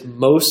is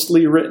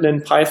mostly written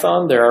in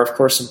Python. There are, of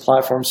course, some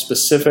platform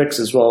specifics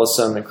as well as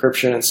some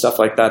encryption and stuff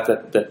like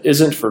that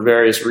isn't for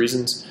various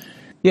reasons.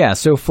 Yeah,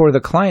 so for the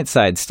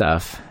client-side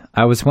stuff,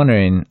 I was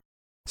wondering,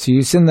 so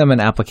you send them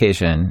an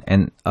application,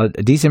 and a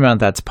decent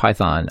amount that's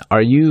Python.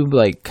 Are you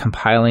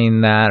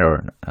compiling that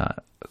or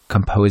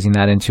composing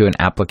that into an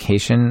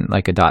application,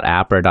 like a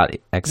 .app or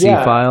 .exe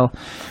file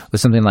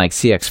with something like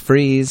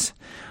CXFreeze?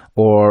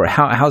 Or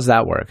how's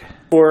that work?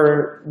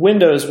 For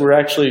Windows, we're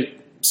actually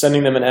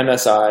sending them an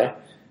MSI.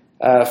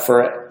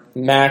 For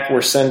Mac,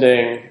 we're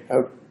sending,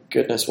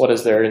 what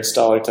is their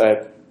installer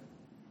type?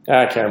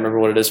 I can't remember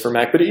what it is for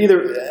Mac, but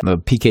either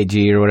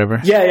PKG or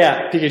whatever.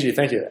 Yeah, PKG.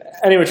 Thank you.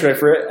 Anyway,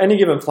 for any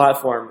given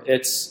platform,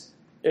 it's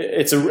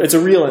a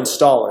real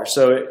installer,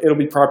 so it'll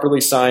be properly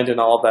signed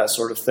and all of that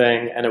sort of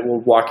thing, and it will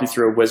walk you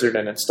through a wizard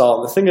and install.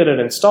 And the thing that it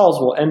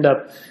installs will end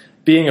up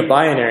being a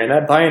binary, and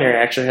that binary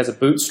actually has a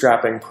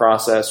bootstrapping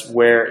process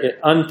where it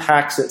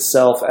unpacks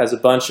itself as a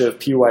bunch of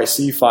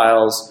PYC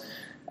files,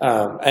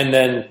 and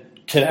then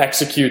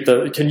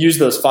can use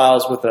those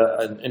files with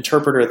an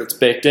interpreter that's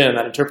baked in.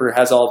 That interpreter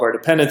has all of our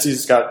dependencies.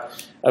 It's got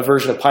a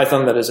version of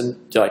Python that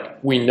isn't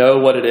we know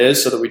what it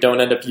is, so that we don't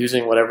end up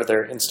using whatever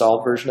their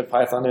installed version of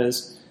Python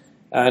is.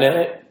 And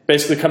it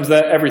basically comes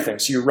to everything.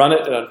 So you run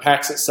it, it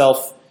unpacks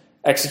itself,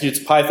 executes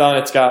Python.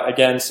 It's got,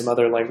 again, some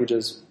other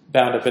languages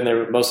bound up in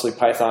there, but mostly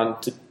Python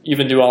to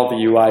even do all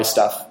the UI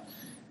stuff.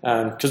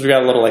 Because we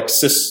got a little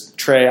sys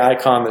tray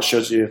icon that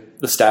shows you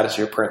the status of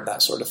your print,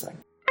 that sort of thing.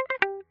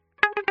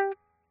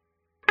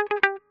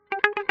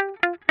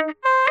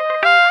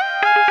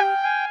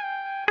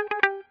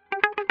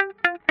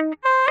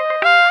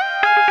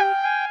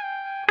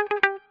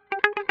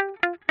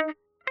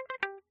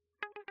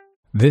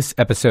 This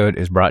episode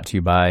is brought to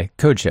you by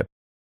CodeShip.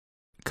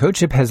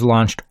 CodeShip has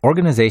launched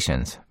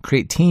Organizations.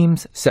 Create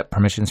teams, set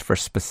permissions for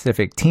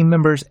specific team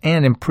members,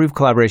 and improve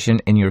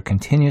collaboration in your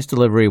continuous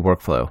delivery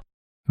workflow.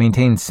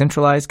 Maintain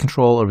centralized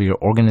control over your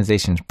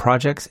organization's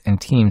projects and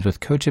teams with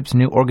CodeShip's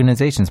new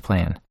Organizations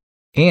plan.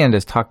 And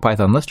as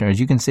TalkPython listeners,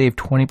 you can save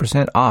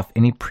 20% off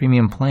any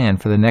premium plan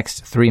for the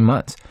next 3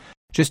 months.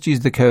 Just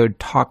use the code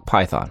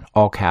TalkPython,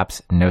 all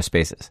caps, no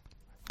spaces.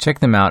 Check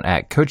them out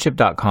at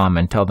CodeShip.com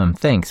and tell them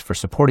thanks for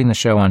supporting the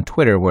show on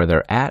Twitter where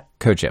they're at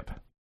CodeShip.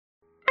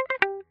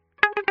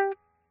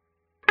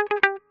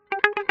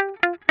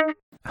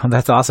 Oh,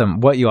 that's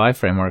awesome. What UI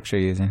frameworks are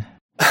you using?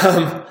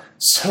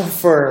 So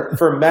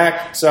for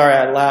Mac, sorry,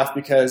 I laugh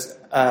because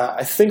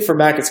I think for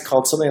Mac it's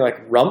called something like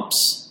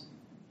Rumps,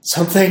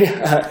 something.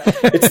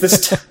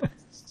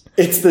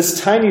 It's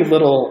this tiny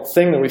little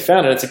thing that we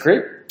found, and it's a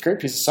great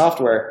piece of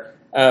software.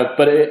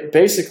 But it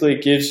basically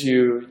gives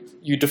you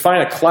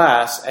define a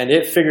class, and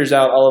it figures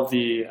out all of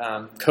the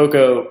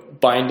Cocoa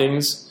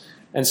bindings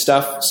and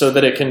stuff so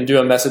that it can do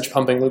a message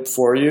pumping loop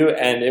for you,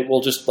 and it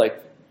will just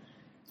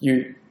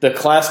the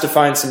class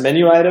defines some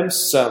menu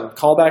items, some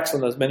callbacks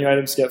when those menu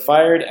items get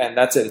fired, and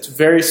that's it. It's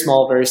very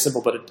small, very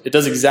simple, but it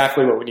does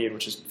exactly what we need,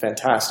 which is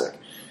fantastic.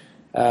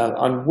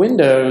 On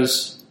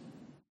Windows,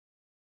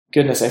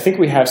 goodness, I think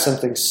we have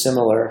something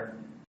similar.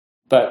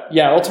 But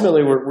yeah,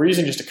 ultimately we're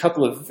using just a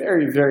couple of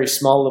very, very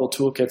small little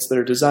toolkits that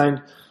are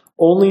designed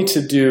only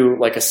to do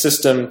like a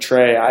system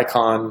tray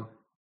icon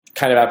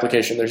kind of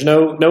application. There's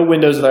no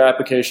windows with our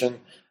application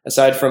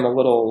aside from a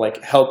little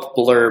like help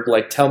blurb,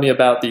 like tell me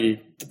about the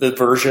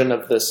version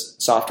of this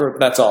software.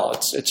 That's all.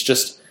 It's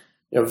just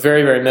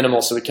very, very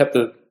minimal. So we kept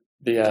the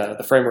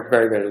framework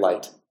very, very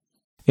light.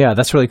 Yeah,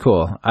 that's really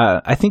cool.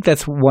 I think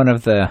that's one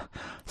of the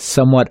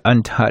somewhat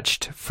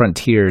untouched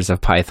frontiers of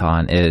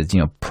Python is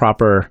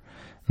proper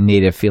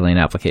native feeling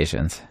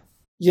applications.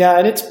 Yeah,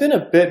 and it's been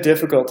a bit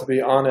difficult, to be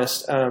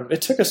honest.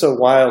 It took us a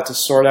while to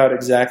sort out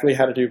exactly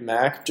how to do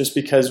Mac just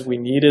because we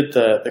needed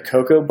the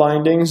Cocoa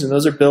bindings, and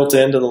those are built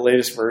into the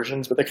latest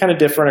versions, but they're kind of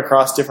different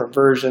across different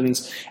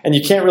versions, and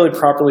you can't really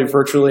properly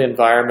virtually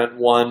environment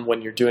one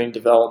when you're doing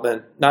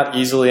development, not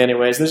easily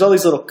anyways. There's all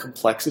these little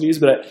complexities,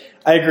 but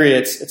I agree,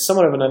 it's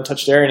somewhat of an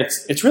untouched area, and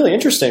it's really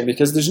interesting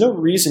because there's no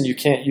reason you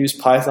can't use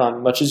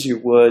Python much as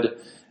you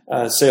would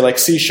say like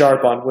C#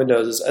 on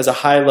Windows as a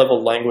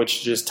high-level language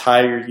to just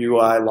tie your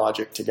UI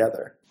logic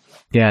together.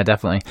 Yeah,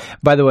 definitely.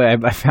 By the way,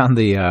 I found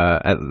the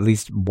at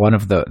least one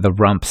of the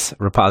Rumps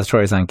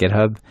repositories on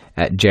GitHub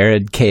at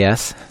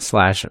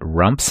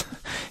jaredks/rumps,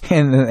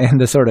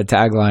 and the sort of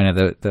tagline of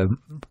the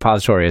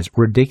repository is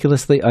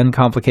ridiculously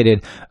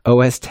uncomplicated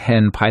OS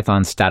X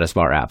Python status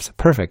bar apps.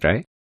 Perfect,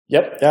 right?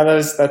 Yep, yeah,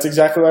 that's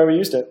exactly why we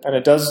used it, and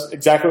it does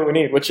exactly what we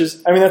need, which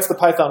is, that's the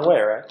Python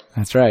way, right?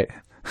 That's right.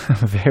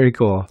 Very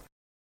cool.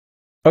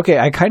 Okay,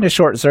 I kind of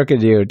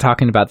short-circuited you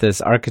talking about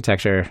this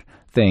architecture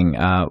thing.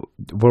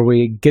 Were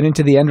we getting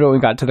to the end when we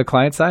got to the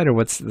client side, or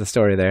what's the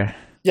story there?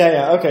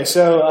 Yeah. Okay,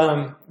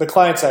 so the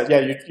client side,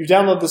 you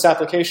download this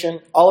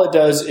application. All it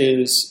does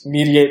is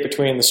mediate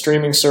between the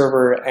streaming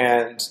server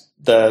and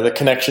the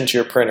connection to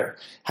your printer.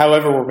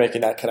 However we're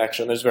making that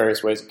connection, there's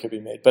various ways it could be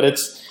made. But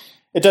it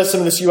does some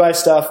of this UI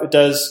stuff. It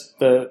does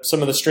some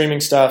of the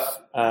streaming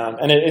stuff.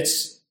 And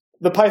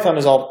the Python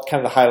is all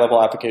kind of the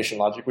high-level application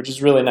logic, which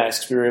is really nice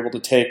because we were able to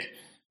take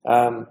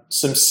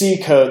some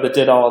C code that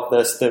did all of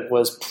this that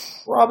was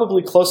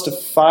probably close to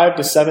 5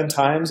 to 7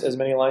 times as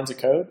many lines of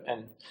code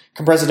and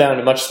compress it down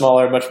into much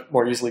smaller, much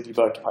more easily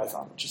debugged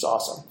Python, which is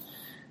awesome.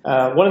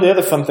 One of the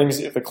other fun things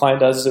that the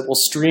client does is it will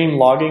stream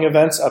logging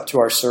events up to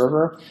our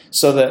server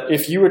so that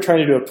if you were trying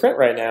to do a print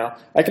right now,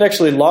 I could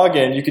actually log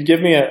in. You could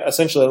give me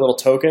essentially a little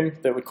token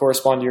that would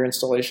correspond to your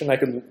installation. I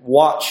could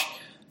watch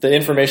the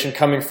information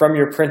coming from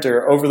your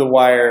printer over the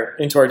wire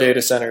into our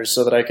data centers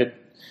so that I could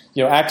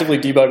actively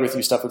debug with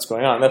you stuff that's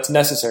going on. That's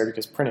necessary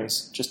because printing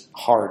is just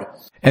hard.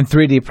 And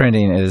 3D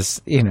printing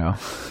is,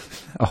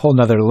 a whole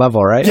nother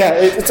level, right? Yeah,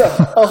 it's a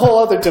whole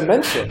other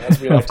dimension, as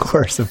we like Of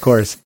course.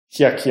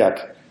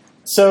 Yuck.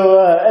 So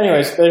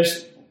anyways,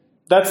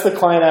 that's the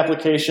client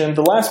application.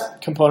 The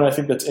last component I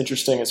think that's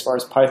interesting as far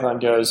as Python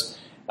goes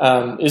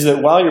is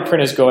that while your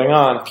print is going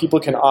on, people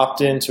can opt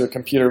into a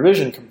computer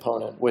vision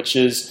component, which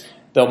is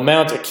they'll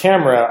mount a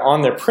camera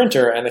on their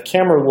printer, and the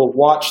camera will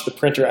watch the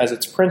printer as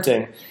it's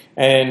printing.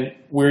 And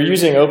we're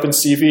using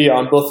OpenCV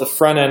on both the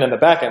front end and the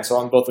back end, so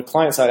on both the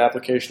client-side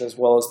application as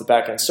well as the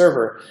back-end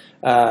server.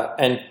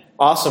 And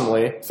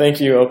awesomely, thank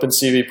you,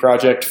 OpenCV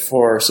project,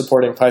 for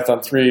supporting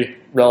Python 3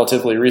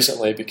 relatively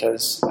recently,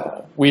 because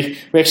we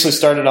actually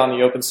started on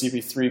the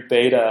OpenCV 3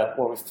 beta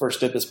when we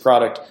first did this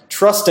product,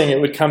 trusting it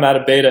would come out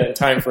of beta in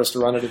time for us to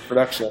run it in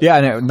production.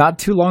 Yeah, no, not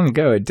too long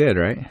ago it did,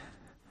 right?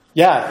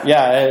 Yeah,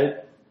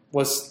 it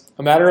was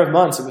a matter of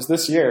months. It was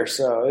this year,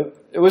 so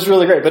it was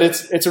really great. But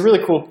it's a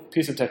really cool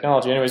piece of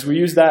technology. Anyways, we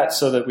use that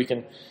so that we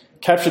can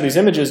capture these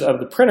images of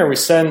the printer. We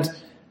send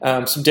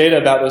some data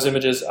about those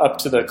images up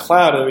to the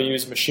cloud, and we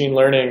use machine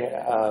learning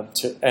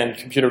and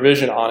computer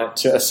vision on it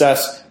to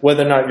assess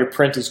whether or not your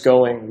print is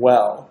going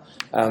well.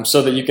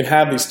 so that you can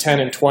have these 10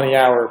 and 20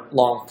 hour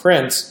long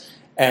prints.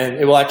 And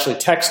it will actually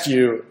text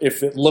you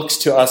if it looks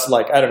to us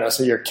like, I don't know,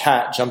 so your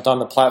cat jumped on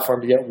the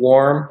platform to get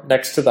warm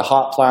next to the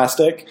hot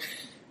plastic,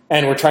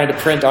 and we're trying to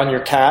print on your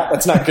cat.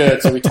 That's not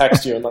good, so we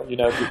text you and let you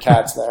know if your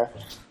cat's there.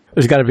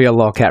 There's got to be a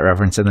lolcat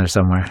reference in there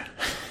somewhere.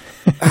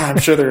 I'm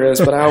sure there is,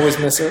 but I always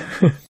miss it.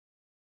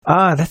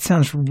 That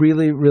sounds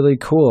really, really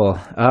cool.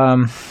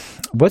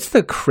 What's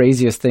the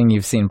craziest thing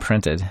you've seen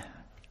printed?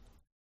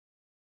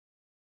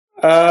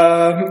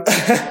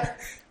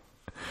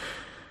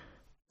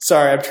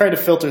 Sorry, I'm trying to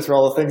filter through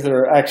all the things that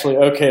are actually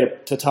okay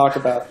to talk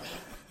about.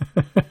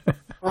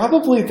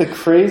 Probably the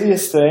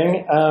craziest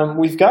thing,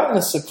 we've gotten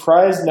a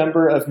surprise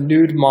number of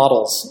nude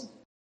models.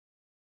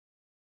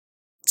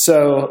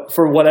 So,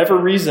 for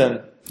whatever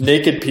reason,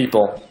 naked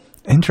people.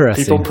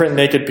 Interesting. People print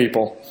naked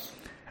people.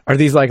 Are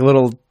these like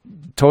little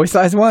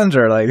toy-sized ones,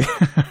 or like?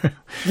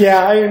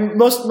 Yeah,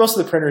 most of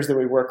the printers that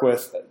we work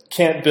with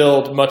can't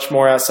build much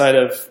more outside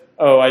of,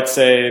 I'd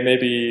say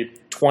maybe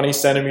 20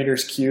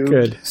 centimeters cubed.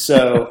 Good.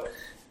 So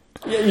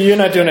you're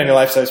not doing any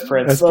life-size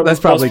prints. That's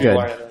probably good.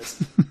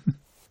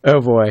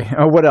 Oh boy.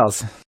 Oh, what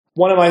else?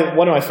 One of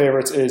my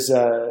favorites is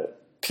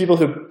people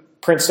who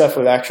print stuff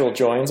with actual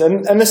joins,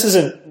 and this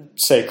isn't,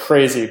 say,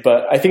 crazy,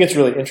 but I think it's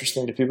really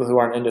interesting to people who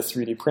aren't into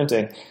 3D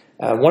printing.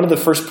 One of the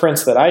first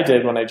prints that I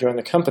did when I joined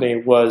the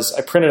company was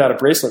I printed out a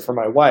bracelet for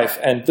my wife,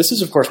 and this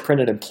is, of course,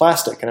 printed in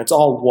plastic, and it's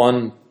all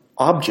one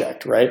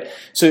object, right?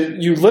 So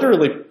you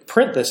literally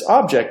print this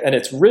object, and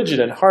it's rigid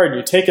and hard.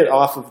 You take it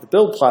off of the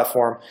build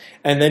platform,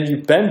 and then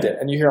you bend it,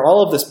 and you hear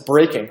all of this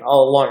breaking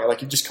all along it,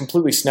 like you just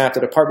completely snapped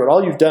it apart, but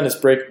all you've done is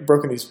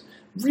broken these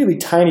really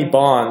tiny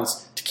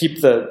bonds to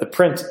keep the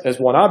print as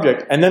one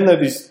object, and then there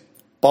are these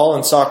ball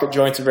and socket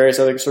joints and various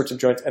other sorts of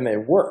joints, and they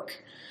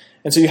work.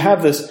 And so you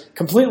have this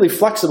completely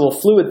flexible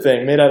fluid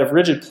thing made out of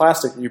rigid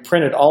plastic that you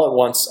printed all at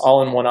once,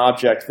 all in one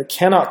object that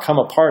cannot come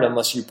apart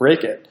unless you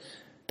break it,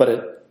 but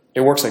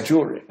it works like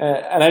jewelry.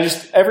 And I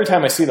just, every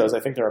time I see those,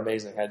 I think they're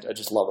amazing. I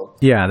just love them.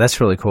 Yeah,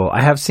 that's really cool.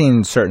 I have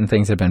seen certain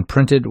things that have been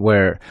printed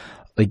where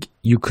like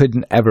you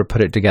couldn't ever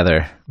put it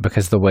together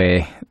because the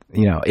way,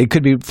 it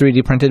could be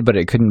 3D printed, but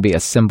it couldn't be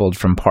assembled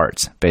from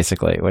parts,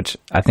 basically, which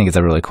I think is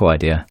a really cool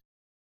idea.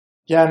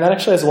 Yeah, and that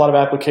actually has a lot of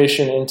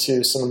application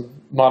into some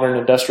modern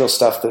industrial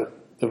stuff that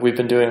we've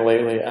been doing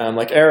lately.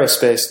 Like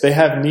aerospace, they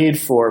have need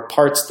for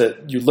parts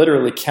that you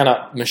literally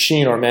cannot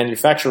machine or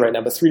manufacture right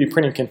now, but 3D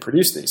printing can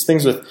produce these.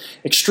 Things with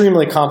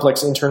extremely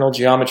complex internal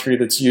geometry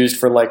that's used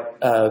for like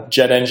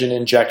jet engine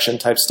injection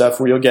type stuff,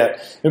 where you'll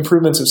get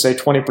improvements of, say,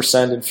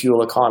 20% in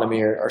fuel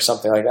economy or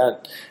something like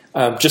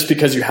that. Just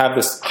because you have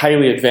this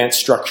highly advanced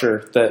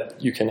structure that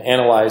you can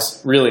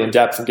analyze really in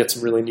depth and get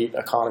some really neat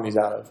economies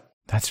out of.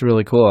 That's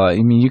really cool. I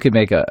mean, you could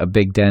make a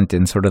big dent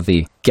in sort of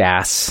the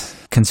gas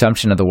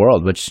consumption of the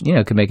world, which,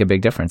 could make a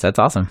big difference. That's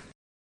awesome.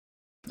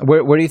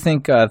 Where do you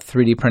think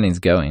 3D printing is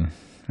going?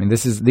 I mean,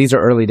 these are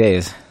early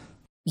days.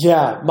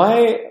 Yeah,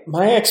 my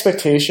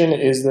expectation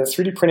is that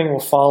 3D printing will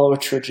follow a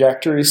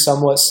trajectory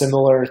somewhat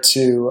similar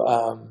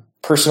to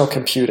personal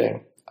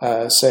computing,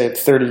 say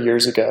 30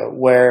 years ago,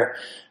 where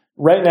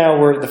right now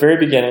we're at the very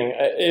beginning.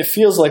 It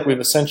feels like we've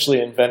essentially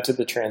invented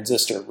the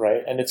transistor,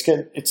 right? And it's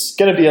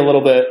going to be a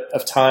little bit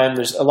of time.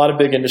 There's a lot of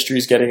big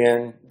industries getting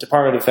in.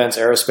 Department of Defense,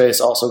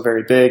 aerospace, also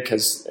very big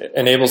because it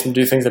enables them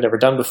to do things they've never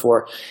done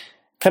before.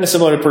 Kind of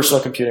similar to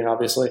personal computing,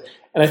 obviously.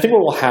 And I think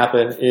what will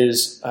happen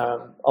is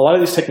a lot of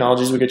these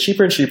technologies will get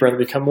cheaper and cheaper and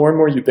become more and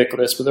more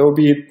ubiquitous, but there will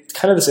be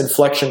kind of this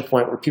inflection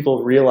point where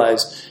people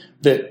realize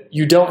that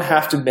you don't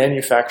have to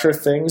manufacture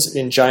things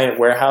in giant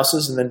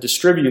warehouses and then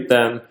distribute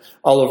them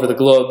all over the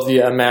globe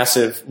via a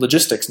massive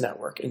logistics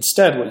network.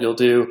 Instead, what you'll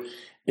do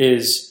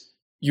is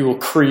you will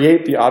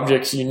create the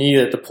objects you need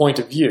at the point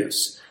of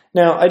use.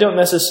 Now, I don't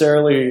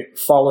necessarily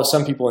follow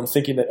some people in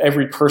thinking that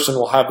every person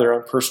will have their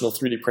own personal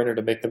 3D printer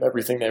to make them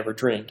everything they ever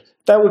dreamed.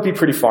 That would be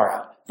pretty far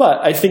out.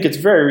 But I think it's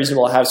very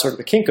reasonable to have sort of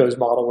a Kinko's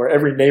model where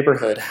every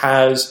neighborhood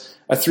has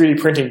a 3D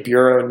printing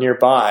bureau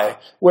nearby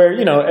where,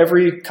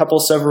 every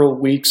several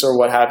weeks or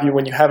what have you,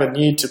 when you have a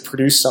need to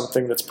produce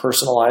something that's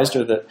personalized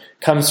or that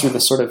comes through the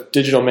sort of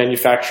digital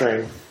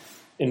manufacturing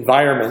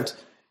environment,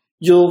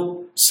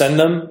 you'll send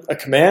them a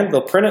command,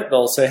 they'll print it,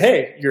 they'll say,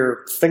 hey,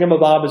 your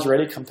thingamabob is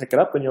ready, come pick it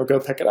up, and you'll go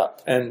pick it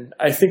up. And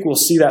I think we'll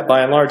see that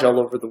by and large all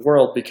over the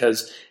world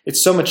because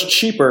it's so much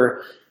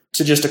cheaper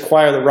to just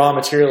acquire the raw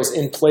materials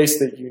in place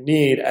that you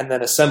need and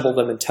then assemble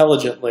them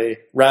intelligently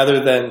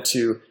rather than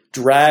to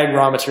drag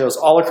raw materials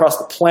all across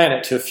the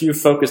planet to a few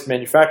focused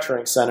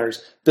manufacturing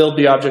centers, build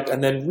the object,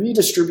 and then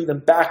redistribute them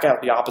back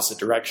out the opposite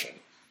direction.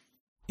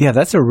 Yeah,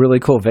 that's a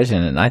really cool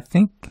vision, and I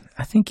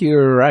think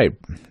you're right.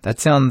 That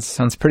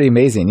sounds pretty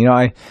amazing.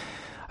 I've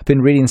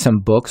been reading some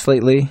books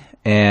lately,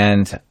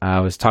 and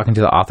I was talking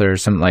to the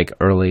authors, some like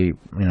early,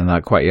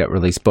 not quite yet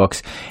released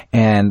books,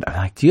 and I'm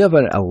like, do you have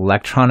an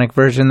electronic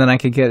version that I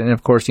could get? And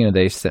of course,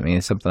 they sent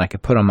me something I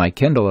could put on my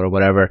Kindle or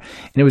whatever,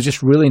 and it was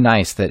just really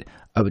nice that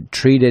a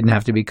tree didn't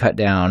have to be cut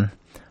down.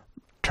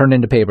 turned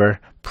into paper,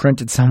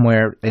 printed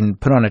somewhere, and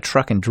put on a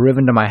truck and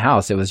driven to my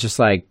house. It was just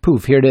like,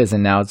 poof, here it is,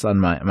 and now it's on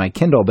my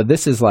Kindle. But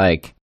this is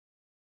like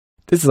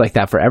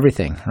that for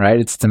everything, right?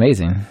 It's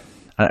amazing.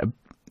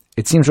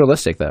 It seems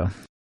realistic, though.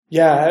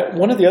 Yeah,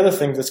 one of the other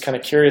things that's kind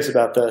of curious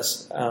about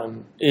this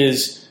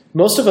is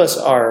most of us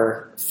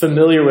are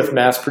familiar with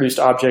mass-produced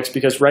objects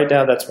because right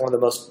now that's one of the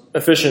most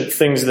efficient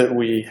things that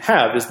we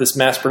have is this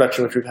mass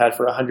production, which we've had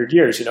for 100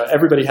 years.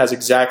 Everybody has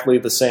exactly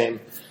the same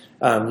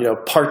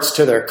parts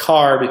to their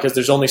car because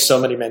there's only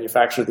so many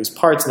manufacturers of these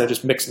parts and they're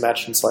just mixed and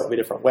matched in slightly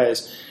different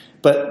ways.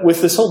 But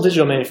with this whole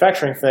digital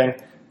manufacturing thing,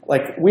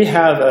 like we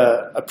have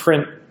a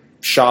print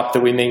shop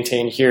that we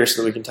maintain here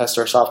so that we can test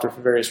our software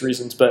for various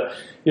reasons. But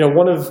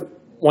one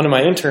of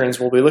my interns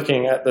will be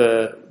looking at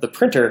the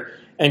printer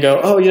and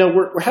go, oh,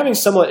 we're having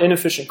somewhat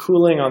inefficient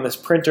cooling on this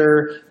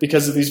printer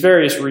because of these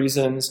various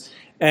reasons.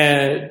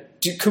 And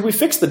could we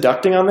fix the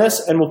ducting on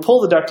this? And we'll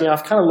pull the ducting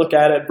off, kind of look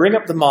at it, bring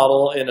up the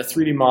model in a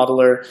 3D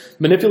modeler,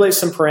 manipulate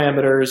some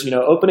parameters,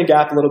 open a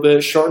gap a little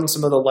bit, shorten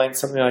some of the length,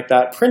 something like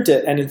that, print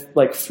it, and in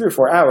like 3 or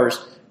 4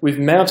 hours, we've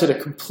mounted a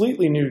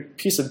completely new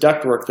piece of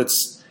ductwork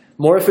that's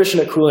more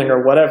efficient at cooling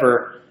or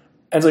whatever.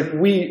 And it's like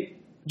we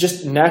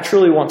just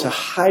naturally want to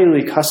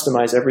highly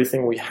customize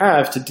everything we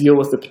have to deal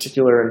with the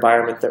particular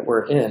environment that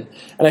we're in.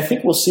 And I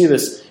think we'll see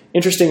this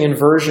interesting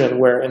inversion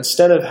where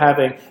instead of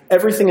having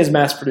everything is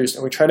mass-produced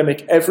and we try to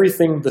make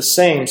everything the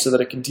same so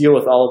that it can deal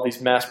with all of these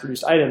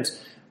mass-produced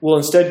items, we'll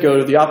instead go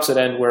to the opposite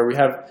end where we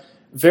have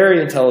very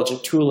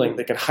intelligent tooling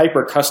that can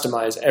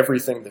hyper-customize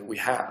everything that we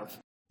have.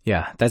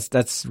 Yeah,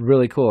 that's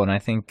really cool. And I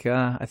think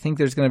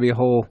there's going to be a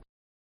whole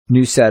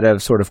new set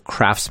of sort of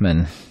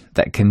craftsmen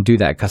that can do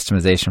that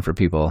customization for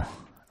people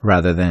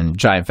rather than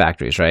giant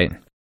factories, right?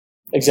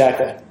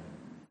 Exactly.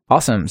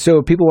 Awesome.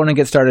 So people want to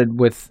get started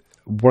with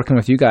working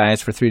with you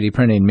guys for 3D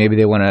printing. Maybe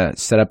they want to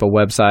set up a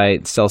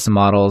website, sell some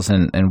models,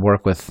 and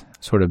work with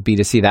sort of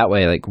B2C that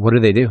way. Like, what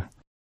do they do?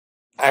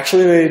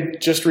 Actually, they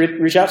just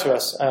reach out to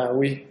us.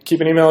 We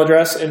keep an email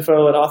address,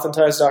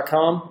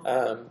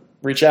 info@authentize.com.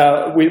 Reach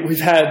out.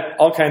 We've had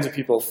all kinds of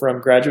people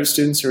from graduate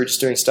students who are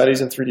just doing studies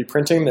in 3D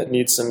printing that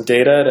need some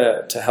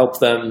data to help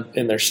them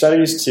in their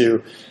studies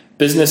to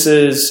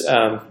businesses,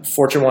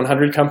 Fortune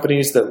 100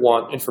 companies that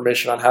want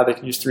information on how they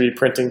can use 3D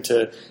printing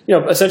to,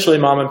 essentially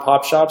mom and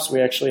pop shops.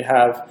 We actually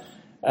have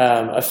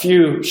a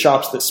few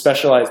shops that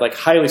specialize, like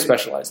highly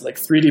specialized, like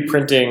 3D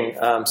printing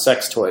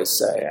sex toys,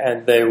 say,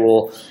 and they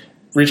will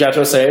reach out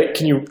to us, say,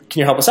 can you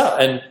help us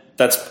out? And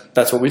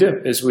that's what we do,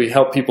 is we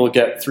help people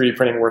get 3D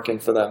printing working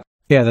for them.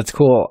 Yeah, that's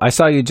cool. I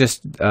saw you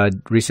just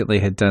recently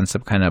had done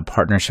some kind of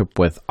partnership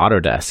with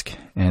Autodesk,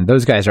 and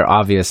those guys are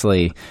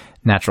obviously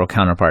natural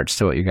counterparts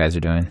to what you guys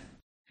are doing.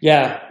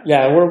 Yeah,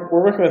 we're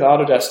working with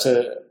Autodesk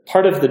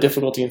part of the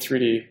difficulty in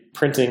 3D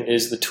printing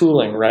is the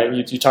tooling, right?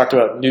 You talked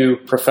about new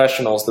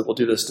professionals that will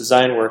do this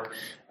design work.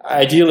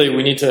 Ideally,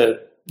 we need to,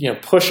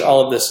 push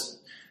all of this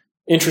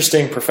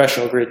interesting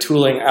professional grade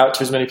tooling out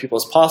to as many people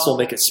as possible,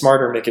 make it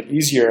smarter, make it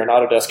easier. And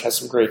Autodesk has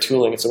some great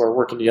tooling. And so we're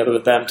working together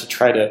with them to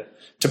try to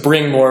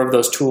bring more of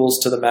those tools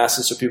to the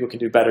masses so people can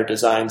do better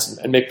designs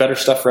and make better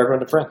stuff for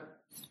everyone to print.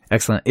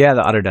 Excellent. Yeah,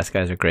 the Autodesk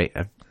guys are great.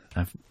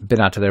 I've been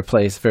out to their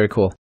place. Very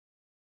cool.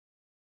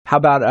 How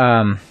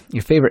about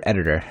your favorite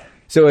editor?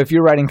 So if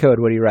you're writing code,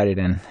 what do you write it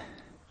in?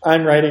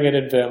 I'm writing it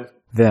in Vim.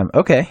 Vim.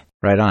 Okay.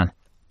 Right on.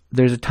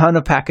 There's a ton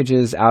of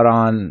packages out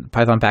on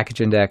Python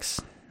Package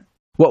Index.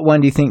 What one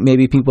do you think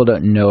maybe people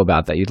don't know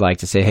about that you'd like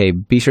to say, hey,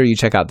 be sure you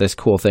check out this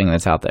cool thing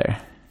that's out there?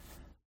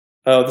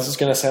 Oh, this is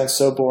going to sound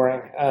so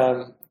boring.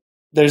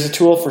 There's a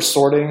tool for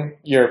sorting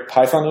your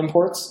Python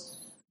imports.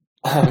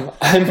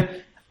 I'm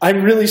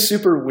really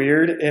super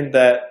weird in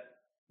that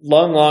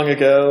long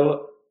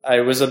ago,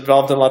 I was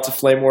involved in lots of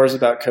flame wars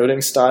about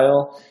coding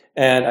style,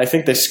 and I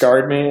think they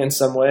scarred me in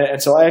some way.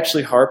 And so I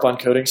actually harp on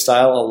coding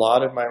style a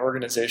lot in my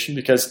organization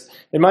because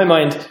in my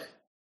mind,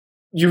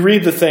 you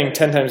read the thing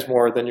 10 times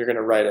more than you're going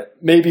to write it,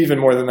 maybe even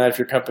more than that if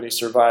your company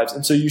survives.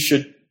 And so you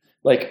should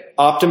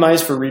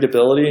optimize for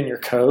readability in your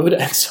code.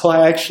 And so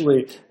I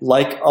actually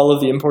like all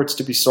of the imports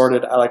to be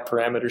sorted. I like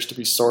parameters to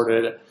be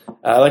sorted.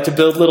 I like to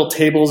build little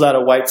tables out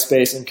of white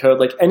space in code.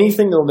 Like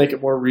anything that will make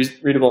it more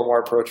readable and more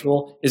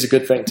approachable is a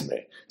good thing to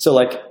me. So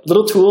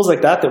little tools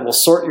like that will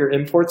sort your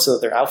imports so that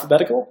they're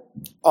alphabetical.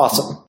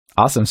 Awesome.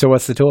 Awesome. So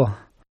what's the tool?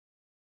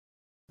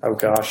 Oh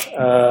gosh.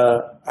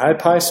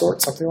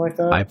 IPySort, something like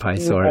that.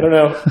 IPySort. I don't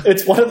know.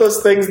 It's one of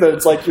those things that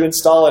it's like you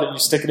install it and you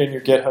stick it in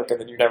your GitHub and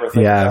then you never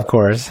think about it. Yeah, of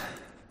course.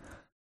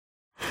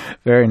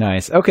 Very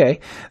nice. Okay,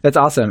 that's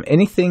awesome.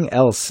 Anything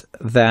else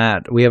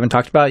that we haven't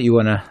talked about you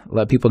want to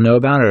let people know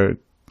about or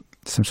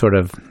some sort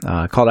of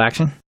call to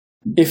action?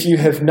 If you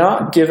have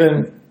not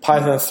given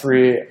Python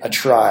 3 a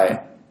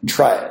try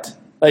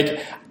it.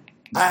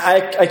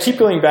 I keep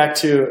going back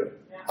to,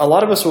 a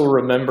lot of us will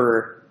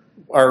remember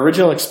our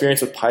original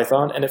experience with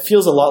Python, and it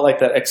feels a lot like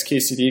that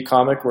XKCD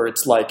comic where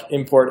it's like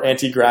import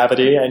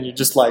anti-gravity, and you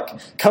just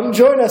come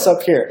join us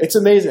up here. It's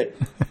amazing.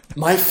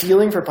 My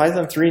feeling for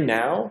Python 3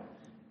 now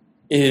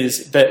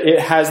is that it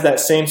has that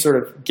same sort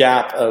of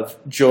gap of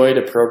joy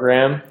to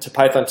program to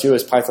Python 2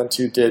 as Python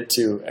 2 did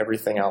to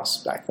everything else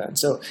back then.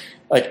 So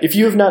like if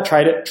you have not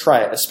tried it,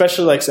 try it,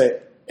 especially like say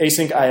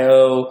async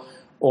IO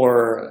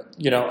or,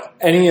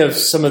 any of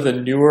some of the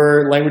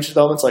newer language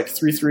developments like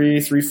 3.3,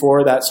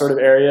 3.4, that sort of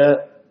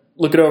area.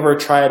 Look it over,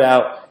 try it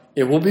out.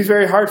 It will be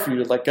very hard for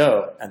you to let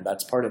go, and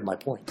that's part of my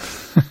point.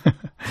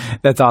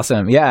 That's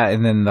awesome. Yeah,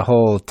 and then the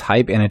whole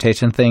type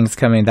annotation thing's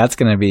coming. That's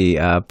going to be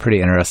a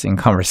pretty interesting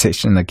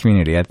conversation in the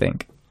community, I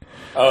think.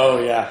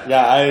 Oh, yeah.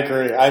 Yeah, I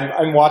agree.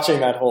 I'm watching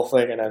that whole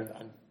thing, and I'm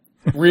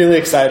really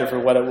excited for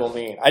what it will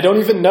mean. I don't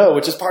even know,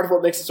 which is part of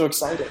what makes it so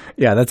exciting.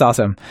 Yeah, that's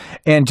awesome.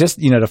 And just,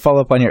 to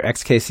follow up on your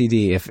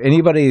XKCD, if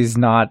anybody's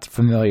not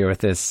familiar with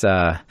this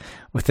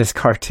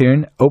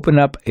cartoon, open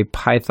up a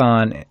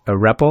Python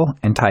REPL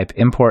and type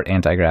import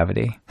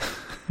anti-gravity.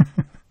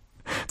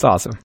 It's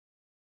awesome.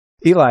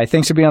 Eli,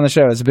 thanks for being on the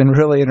show. It's been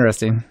really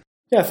interesting.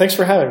 Yeah, thanks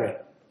for having me.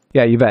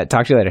 Yeah, you bet.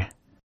 Talk to you later.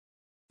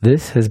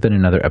 This has been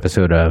another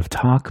episode of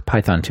Talk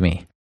Python to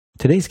Me.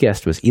 Today's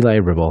guest was Eli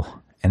Ribble,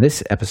 and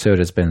this episode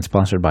has been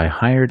sponsored by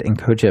Hired and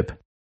CodeShip.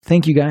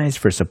 Thank you guys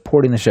for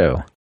supporting the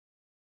show.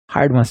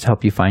 Hired wants to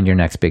help you find your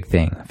next big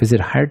thing. Visit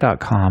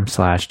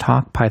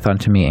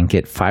hired.com/talkpython-to-me and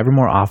get 5 or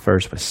more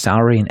offers with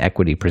salary and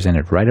equity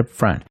presented right up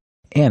front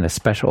and a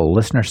special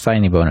listener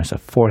signing bonus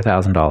of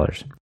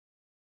 $4,000.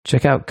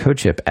 Check out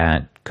CodeShip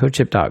at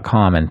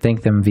codeship.com and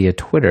thank them via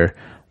Twitter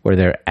where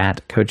they're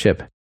at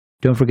CodeShip.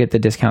 Don't forget the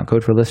discount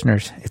code for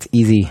listeners. It's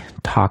easy.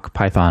 Talk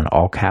Python,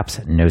 all caps,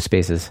 no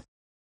spaces.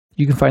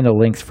 You can find the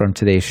links from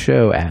today's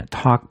show at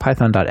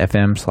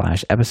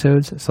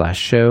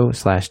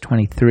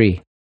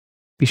talkpython.fm/episodes/show/23.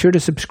 Be sure to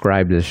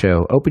subscribe to the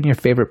show. Open your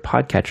favorite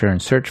podcatcher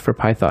and search for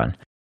Python.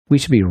 We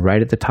should be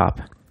right at the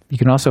top. You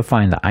can also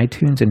find the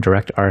iTunes and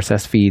direct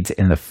RSS feeds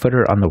in the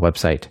footer on the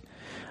website.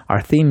 Our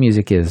theme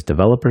music is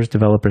Developers,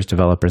 Developers,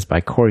 Developers by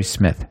Corey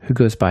Smith, who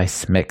goes by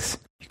Smix.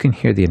 You can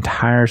hear the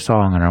entire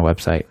song on our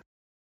website.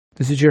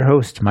 This is your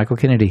host, Michael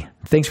Kennedy.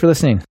 Thanks for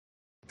listening.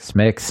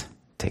 Smix,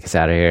 take us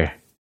out of here.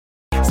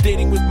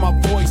 Stating with my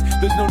voice,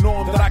 there's no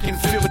norm that I can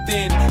feel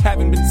within.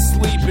 Haven't been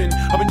sleeping,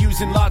 I've been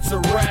using lots of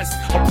rest.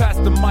 I'll pass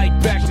the mic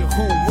back to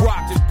who